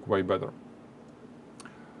 it will look way better.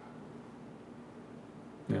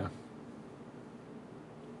 Yeah.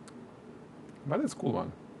 But it's a cool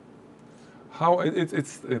one. How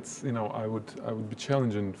it's you know, I would be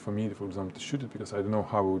challenging for me, for example, to shoot it because I don't know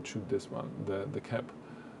how I would shoot this one, the cap,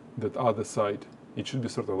 that other side. It should be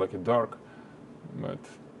sort of like a dark, but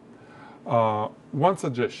one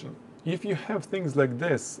suggestion: if you have things like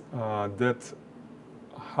this that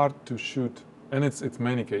hard to shoot, and it's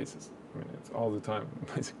many cases. I mean, it's all the time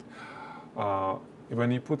basically.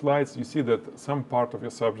 When you put lights, you see that some part of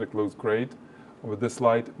your subject looks great with this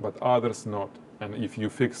light, but others not. And if you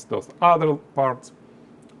fix those other parts,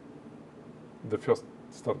 the first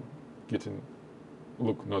start getting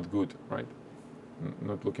look not good, right?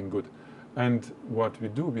 Not looking good. And what we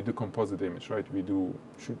do composite image, right? We do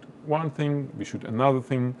shoot one thing, we shoot another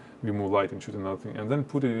thing, we move light and shoot another thing, and then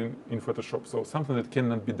put it in Photoshop. So something that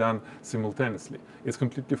cannot be done simultaneously. It's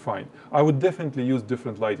completely fine. I would definitely use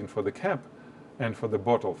different lighting for the cap and for the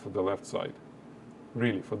bottle for the left side.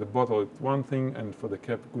 Really, for the bottle it's one thing, and for the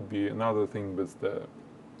cap it could be another thing with the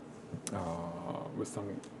with some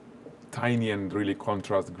tiny and really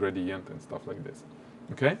contrast gradient and stuff like this.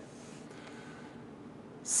 Okay.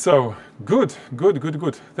 So good.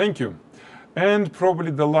 Thank you. And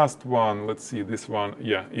probably the last one. Let's see this one.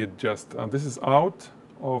 Yeah, it just this is out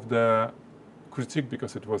of the critique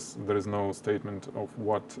because there is no statement of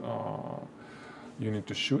what you need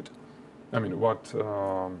to shoot. I mean, what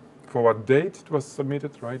for what date it was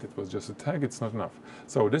submitted, right? It was just a tag. It's not enough.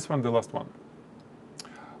 So this one, the last one.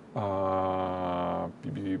 Bob,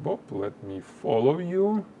 let me follow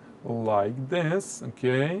you. Like this,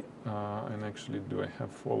 okay, and actually do I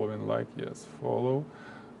have follow and like? Yes, follow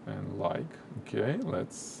and like. Okay,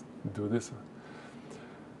 let's do this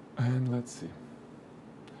and let's see.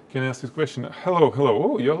 Can I ask this question? Hello.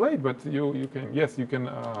 Oh, you're late, but you can, yes, you can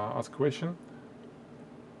ask a question.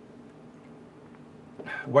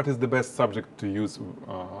 What is the best subject to use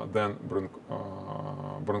then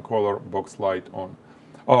Broncolor box light on?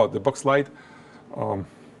 Oh, the box light,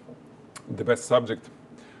 the best subject.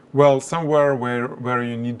 Well, somewhere where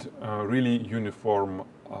you need really uniform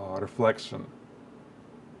reflection.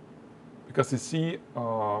 Because you see,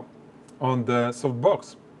 on the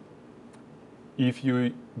softbox, if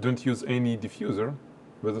you don't use any diffuser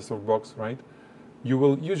with the softbox, right, you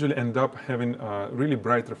will usually end up having a really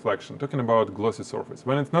bright reflection. Talking about glossy surface.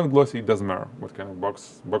 When it's not glossy, it doesn't matter what kind of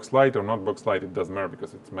box light or not box light, it doesn't matter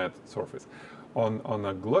because it's matte surface. On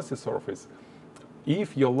a glossy surface,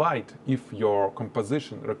 if your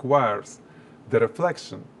composition requires the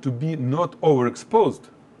reflection to be not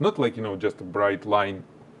overexposed, not like, just a bright line,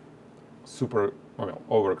 super, well,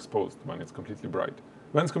 overexposed when it's completely bright.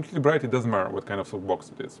 When it's completely bright, it doesn't matter what kind of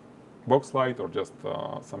softbox it is. Box light or just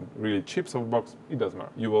some really cheap softbox, it doesn't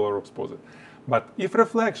matter. You will overexpose it. But if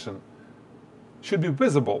reflection should be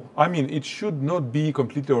visible, I mean, it should not be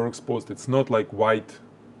completely overexposed. It's not like white,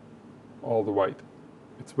 all the white.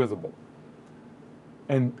 It's visible.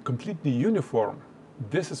 And completely uniform,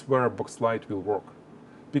 this is where box light will work.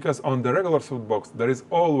 Because on the regular softbox, there is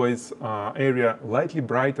always area slightly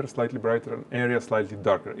brighter, and area slightly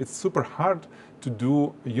darker. It's super hard to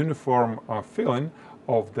do a uniform filling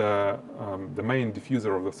of the main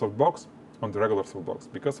diffuser of the softbox on the regular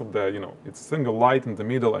softbox because of the, it's single light in the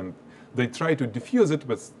middle, and they try to diffuse it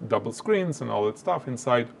with double screens and all that stuff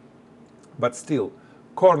inside, but still,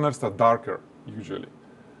 corners are darker usually,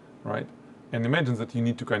 right? And imagine that you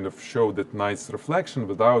need to kind of show that nice reflection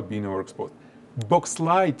without being overexposed. Box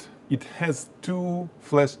light, it has two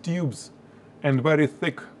flash tubes and very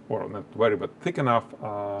thick, or not very, but thick enough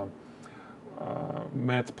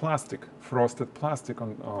matte plastic, frosted plastic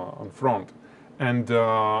on front. And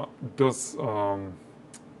those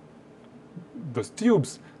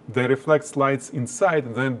tubes, they reflect lights inside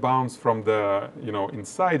and then bounce from the,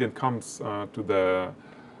 inside and comes to the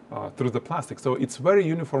through the plastic. So it's very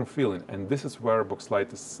uniform feeling, and this is where box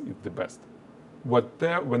light is the best.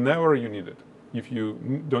 Whenever you need it. If you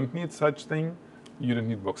don't need such thing, you don't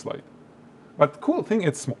need box light. But cool thing,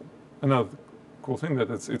 it's small. Another cool thing that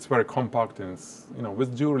it's very compact, and it's,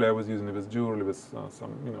 with jewelry, I was using it with jewelry with some,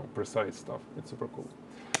 precise stuff. It's super cool.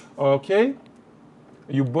 Okay,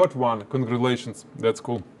 you bought one. Congratulations. That's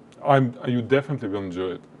cool. You definitely will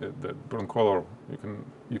enjoy it. That Broncolor,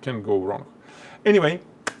 you can go wrong. Anyway.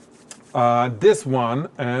 This one,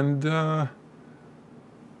 and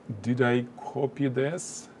did I copy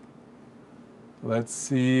this? Let's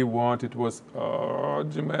see what it was.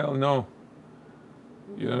 Gmail, no.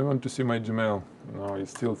 You don't want to see my Gmail. No, you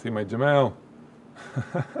still see my Gmail.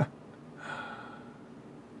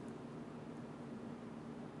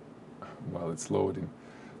 Well, it's loading.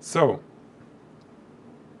 So,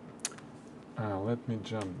 let me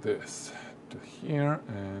jump this to here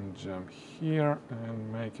and jump here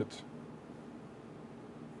and make it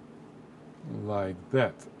like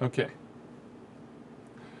that. Okay.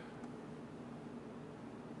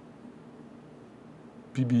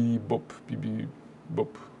 PB bop,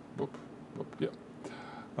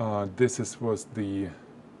 yeah. This was the.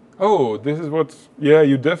 Oh, this is what. Yeah,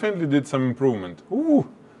 you definitely did some improvement. Ooh,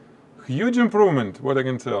 huge improvement. What I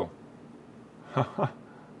can tell. Haha.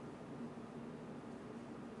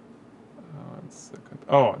 1 second.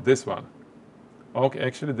 Oh, this one. Okay,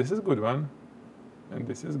 actually, this is a good one, and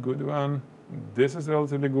this is a good one. This is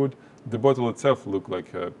relatively good. The bottle itself looked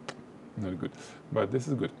like not good, but this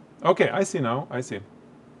is good. Okay, I see now. I see.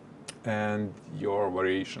 and your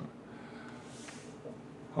variation.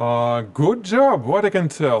 Good job, what I can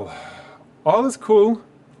tell. All is cool.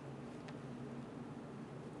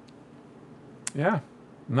 Yeah,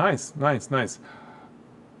 nice, nice, nice.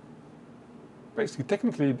 Basically,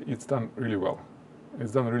 technically, it's done really well.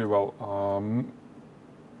 It's done really well.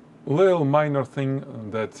 Little minor thing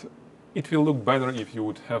that it will look better if you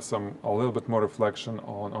would have a little bit more reflection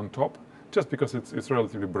on top, just because it's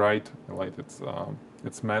relatively bright light.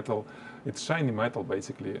 It's metal, it's shiny metal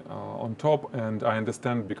basically on top, and I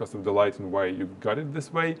understand because of the lighting why you got it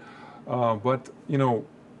this way. But you know,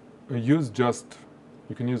 you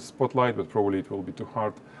can use spotlight, but probably it will be too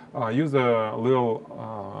hard. Use a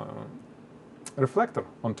little reflector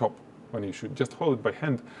on top when you should. Just hold it by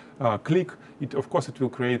hand, click it. Of course, it will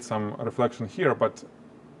create some reflection here, but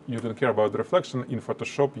you don't care about the reflection. In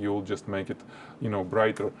Photoshop, you'll just make it, you know,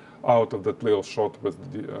 brighter out of that little shot with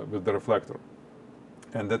the reflector,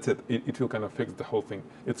 and that's it. It will kind of fix the whole thing.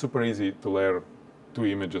 It's super easy to layer two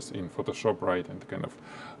images in Photoshop, right, and kind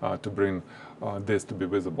of to bring this to be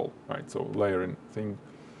visible, right? So layering thing,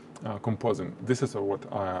 composing. This is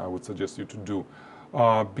what I would suggest you to do.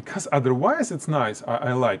 Because otherwise it's nice.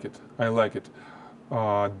 I like it. I like it.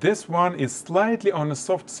 This one is slightly on the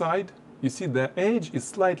soft side. You see the edge is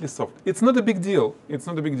slightly soft. It's not a big deal. It's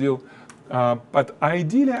not a big deal. But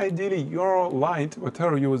ideally, your light,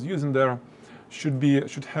 whatever you was using there, should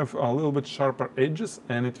have a little bit sharper edges,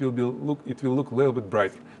 and it will look a little bit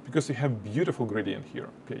brighter because you have beautiful gradient here.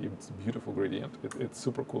 Okay, it's beautiful gradient. It's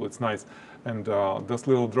super cool. It's nice, and those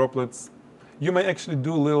little droplets, you may actually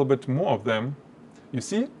do a little bit more of them. You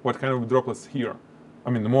see what kind of droplets here?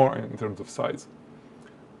 I mean, more in terms of size.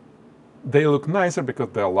 They look nicer because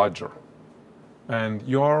they're larger. And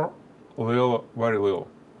you're very little.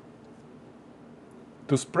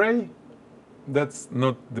 To spray, that's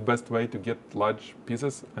not the best way to get large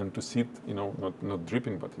pieces and to see it, you know, not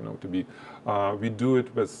dripping, but, you know, to be, we do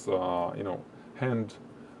it with, you know, hand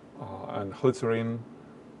and glycerin.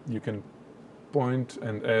 You can point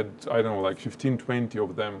and add, I don't know, like 15, 20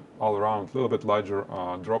 of them all around, a little bit larger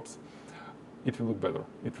drops. It will look better.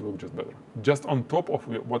 It will look just better. Just on top of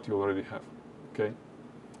what you already have, okay?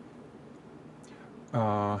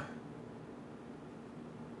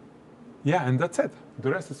 Yeah, and that's it.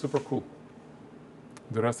 The rest is super cool.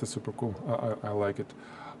 The rest is super cool. I like it.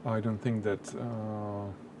 I don't think that,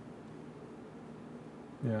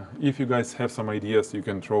 yeah, if you guys have some ideas, you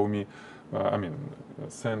can throw me, I mean,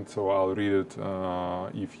 send, so I'll read it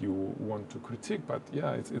if you want to critique, but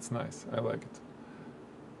yeah, it's nice. I like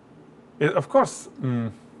it. Of course,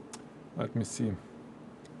 let me see.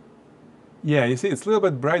 Yeah, you see, it's a little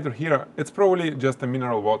bit brighter here. It's probably just a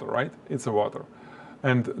mineral water, right? It's a water.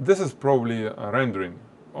 And this is probably a rendering,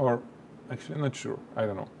 or actually not sure, I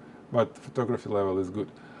don't know. But photography level is good.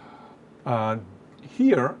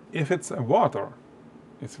 Here, if it's a water,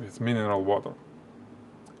 if it's mineral water,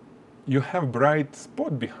 you have bright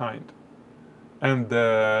spot behind, and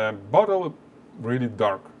the bottle really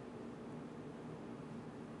dark.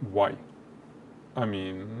 Why? I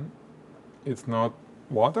mean, it's not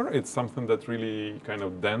water, it's something that really kind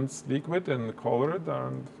of dense liquid and colored,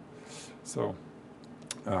 and so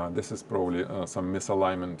this is probably some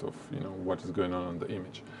misalignment of, you know, what is going on in the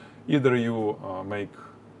image. Either you make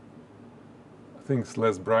things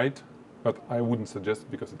less bright, but I wouldn't suggest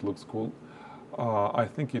it because it looks cool. I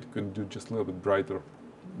think it can do just a little bit brighter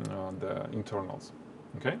the internals.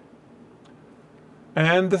 Okay?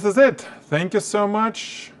 And this is it. Thank you so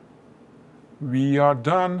much. We are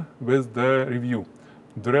done with the review.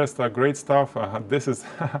 The rest are great stuff. This is,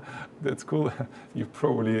 that's cool. You're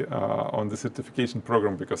probably on the certification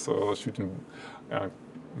program because shooting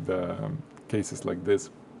the cases like this,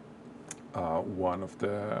 one of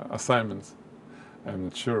the assignments. I'm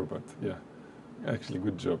not sure, but yeah, actually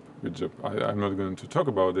good job, good job. I'm not going to talk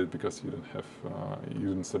about it because you don't have, you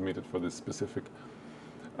didn't submit it for this specific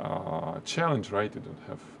challenge, right? You don't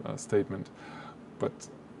have a statement, but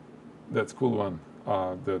that's cool one.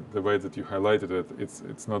 The way that you highlighted it,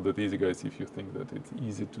 it's not that easy, guys, if you think that it's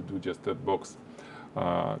easy to do just that box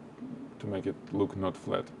to make it look not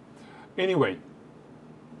flat. Anyway,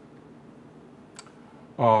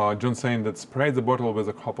 John saying that spray the bottle with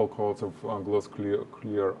a couple coats of gloss clear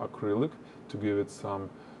acrylic to give it some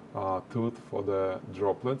tooth for the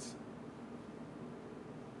droplets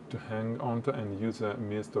to hang onto, and use a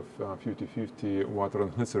mist of 50-50 water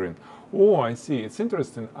and glycerin. Oh, I see. It's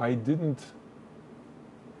interesting. I didn't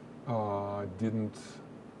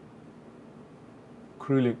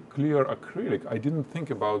clear acrylic. I didn't think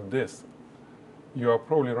about this. you are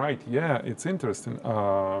probably right. Yeah, it's interesting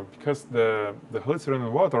because the glycerin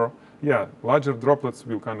and water, yeah, larger droplets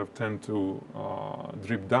will kind of tend to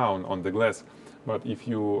drip down on the glass. But if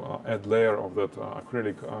you add layer of that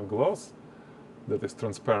acrylic gloss that is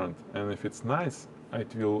transparent, and if it's nice,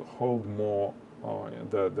 it will hold more.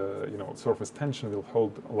 The surface tension will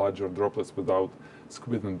hold larger droplets without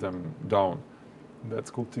squeezing them down. That's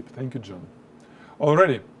a cool tip. Thank you, John.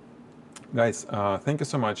 Alrighty. Guys, thank you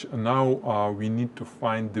so much. Now we need to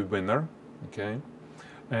find the winner, okay?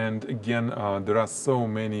 And again, there are so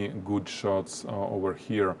many good shots over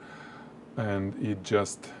here, and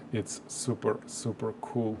it's super, super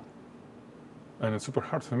cool. And it's super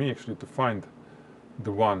hard for me actually to find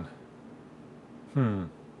the one.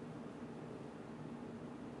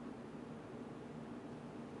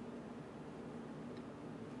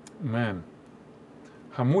 Man,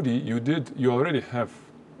 Hamoudi, you already have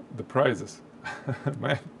the prizes.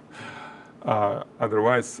 Man.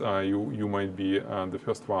 Otherwise, you might be the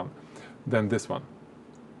first one. Then this one.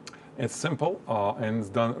 It's simple and it's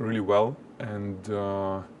done really well. And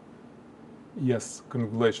yes,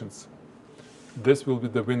 congratulations. This will be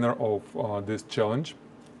the winner of this challenge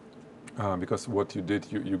because what you did,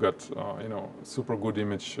 you got super good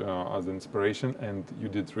image as inspiration, and you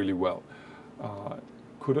did really well.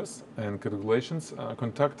 Kudos and congratulations.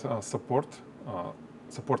 Contact support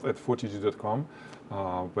at Photigy.com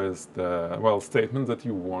with the statement that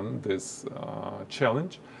you won this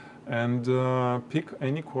challenge, and pick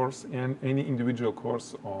any course and any individual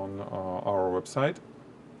course on our website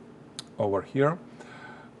over here.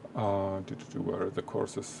 Where the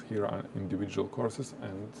courses here are individual courses,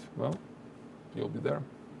 and well, you'll be there.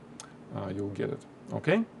 You'll get it.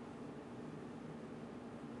 Okay.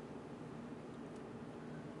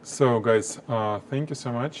 So guys, thank you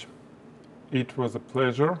so much. It was a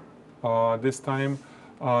pleasure. This time,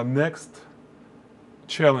 next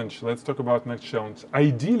challenge. Let's talk about next challenge.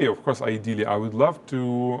 Ideally, of course, I would love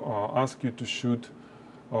to ask you to shoot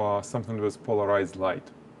something with polarized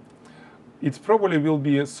light. It probably will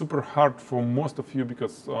be super hard for most of you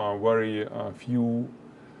because very few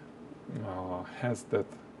has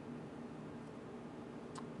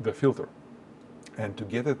the filter, and to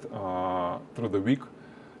get it through the week,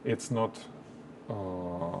 it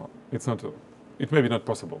may be not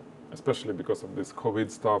possible, especially because of this COVID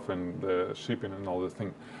stuff and the shipping and all the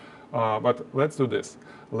thing. But let's do this.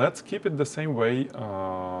 Let's keep it the same way,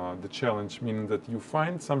 the challenge, meaning that you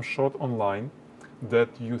find some shot online that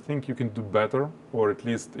you think you can do better, or at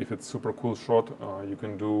least if it's super cool shot, you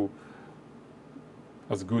can do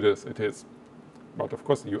as good as it is. But of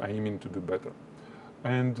course, you're aiming to do better.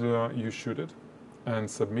 And you shoot it and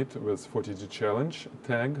submit with Photigy challenge,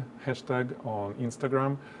 hashtag on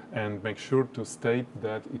Instagram, and make sure to state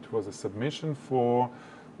that it was a submission for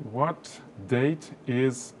what date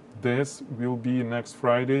is this. Will be next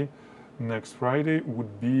Friday. Next Friday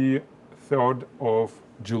would be 3rd of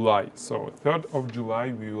July. So 3rd of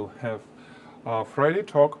July we will have a Friday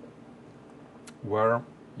talk where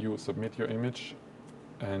you submit your image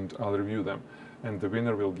and I'll review them, and the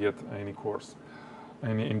winner will get any course,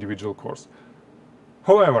 any individual course.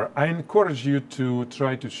 However, I encourage you to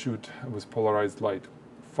try to shoot with polarized light.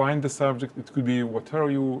 Find the subject. It could be whatever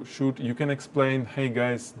you shoot. You can explain, hey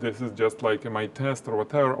guys, this is just like my test or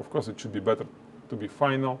whatever. Of course, it should be better to be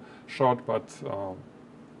final shot, but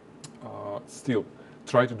still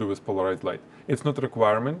try to do with polarized light. It's not a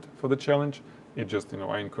requirement for the challenge. It just,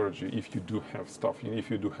 I encourage you, if you do have stuff, if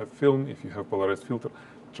you do have film, if you have polarized filter,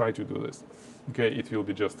 try to do this. Okay, it will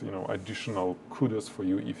be just, additional kudos for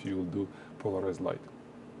you if you will do polarized light.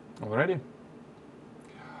 Alrighty?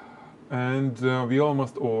 And we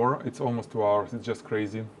almost over. It's almost 2 hours. It's just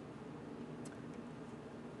crazy.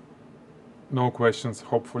 No questions,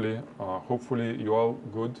 hopefully. Hopefully you all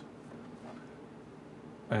good.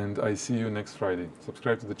 And I see you next Friday.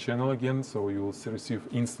 Subscribe to the channel again so you will receive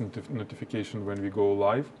instant notification when we go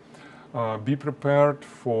live. Be prepared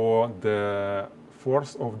for the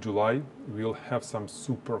 4th of July. We'll have some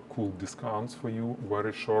super cool discounts for you.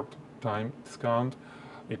 Very short time discount.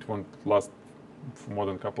 It won't last for more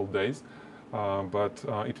than a couple of days. But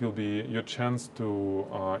it will be your chance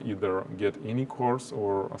to either get any course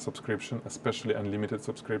or a subscription, especially unlimited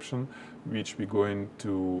subscription, which we're going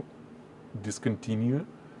to discontinue.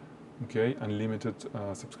 Okay, unlimited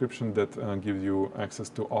subscription that gives you access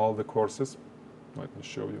to all the courses. Let me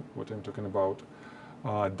show you what I'm talking about.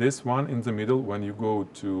 This one in the middle, when you go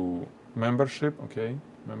to membership, okay,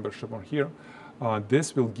 membership on here,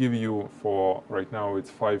 this will give you, for right now it's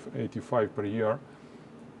 $585 per year,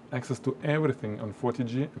 access to everything on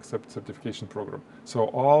Photigy except certification program. So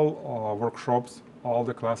all workshops all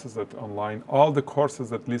the classes that online, all the courses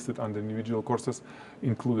that listed under individual courses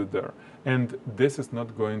included there. And this is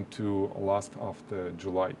not going to last after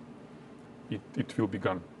July. It will be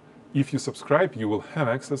gone. If you subscribe, you will have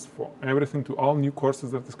access for everything, to all new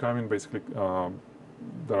courses that is coming. Basically,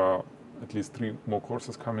 there are at least 3 more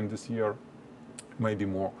courses coming this year, maybe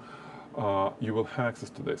more. You will have access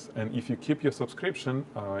to this. And if you keep your subscription,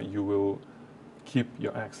 you will keep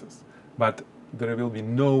your access. But there will be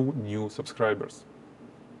no new subscribers.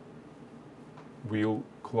 We'll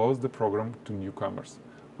close the program to newcomers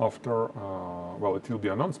after, well, it will be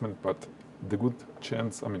announcement, but the good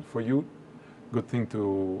chance, I mean, for you, good thing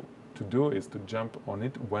to do is to jump on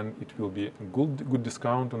it when it will be a good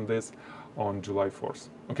discount on this on July 4th.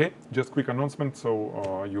 Okay, just quick announcement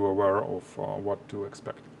so you're aware of what to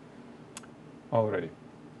expect. Alrighty,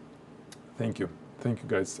 thank you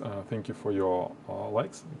guys, thank you for your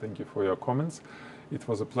likes, thank you for your comments. It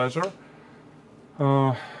was a pleasure.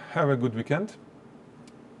 Have a good weekend,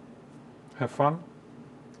 have fun,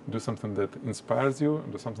 do something that inspires you,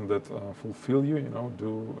 do something that fulfill you,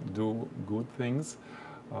 do good things,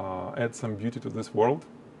 add some beauty to this world.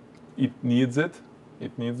 It needs it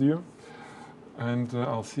needs you. And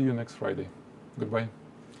I'll see you next Friday.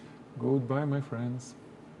 Goodbye, my friends.